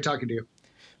 Thank you. Great talking to you.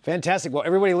 Fantastic. Well,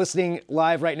 everybody listening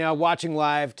live right now, watching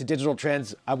live to Digital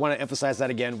Trends, I want to emphasize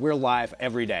that again. We're live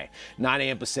every day, 9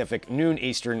 a.m. Pacific, noon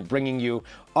Eastern, bringing you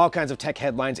all kinds of tech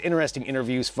headlines, interesting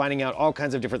interviews, finding out all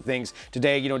kinds of different things.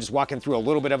 Today, just walking through a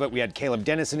little bit of it, we had Caleb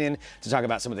Dennison in to talk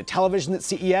about some of the television at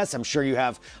CES. I'm sure you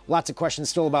have lots of questions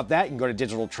still about that. You can go to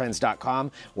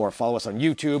digitaltrends.com or follow us on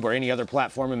YouTube or any other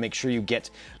platform and make sure you get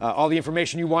all the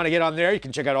information you want to get on there. You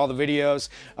can check out all the videos.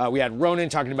 We had Ronan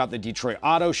talking about the Detroit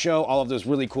Auto Show, all of those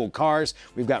really cool cars.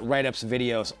 We've got write-ups,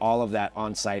 videos, all of that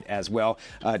on site as well.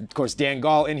 Of course, Dan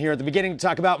Gall in here at the beginning to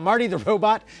talk about Marty the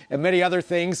Robot and many other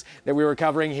things that we were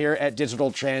covering here at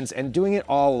Digital Trends, and doing it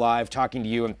all live, talking to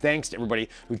you. And thanks to everybody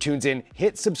who tunes in.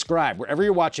 Hit subscribe. Wherever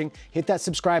you're watching, hit that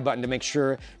subscribe button to make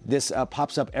sure this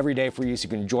pops up every day for you so you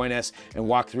can join us and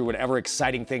walk through whatever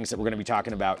exciting things that we're going to be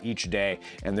talking about each day.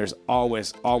 And there's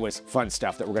always fun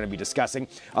stuff that we're going to be discussing.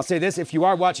 I'll say this, if you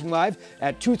are watching live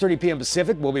at 2:30 p.m.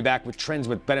 Pacific, we'll be back with Trends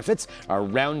with Benefits, our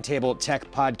Roundtable Tech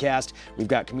podcast. We've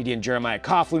got comedian Jeremiah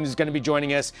Coughlin who's going to be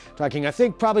joining us, talking, I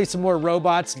think, probably some more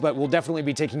robots, but we'll definitely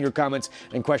be taking your comments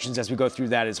and questions as we go through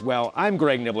that as well. I'm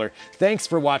Greg Nibbler. Thanks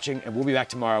for watching, and we'll be back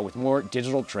tomorrow with more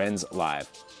Digital Trends Live.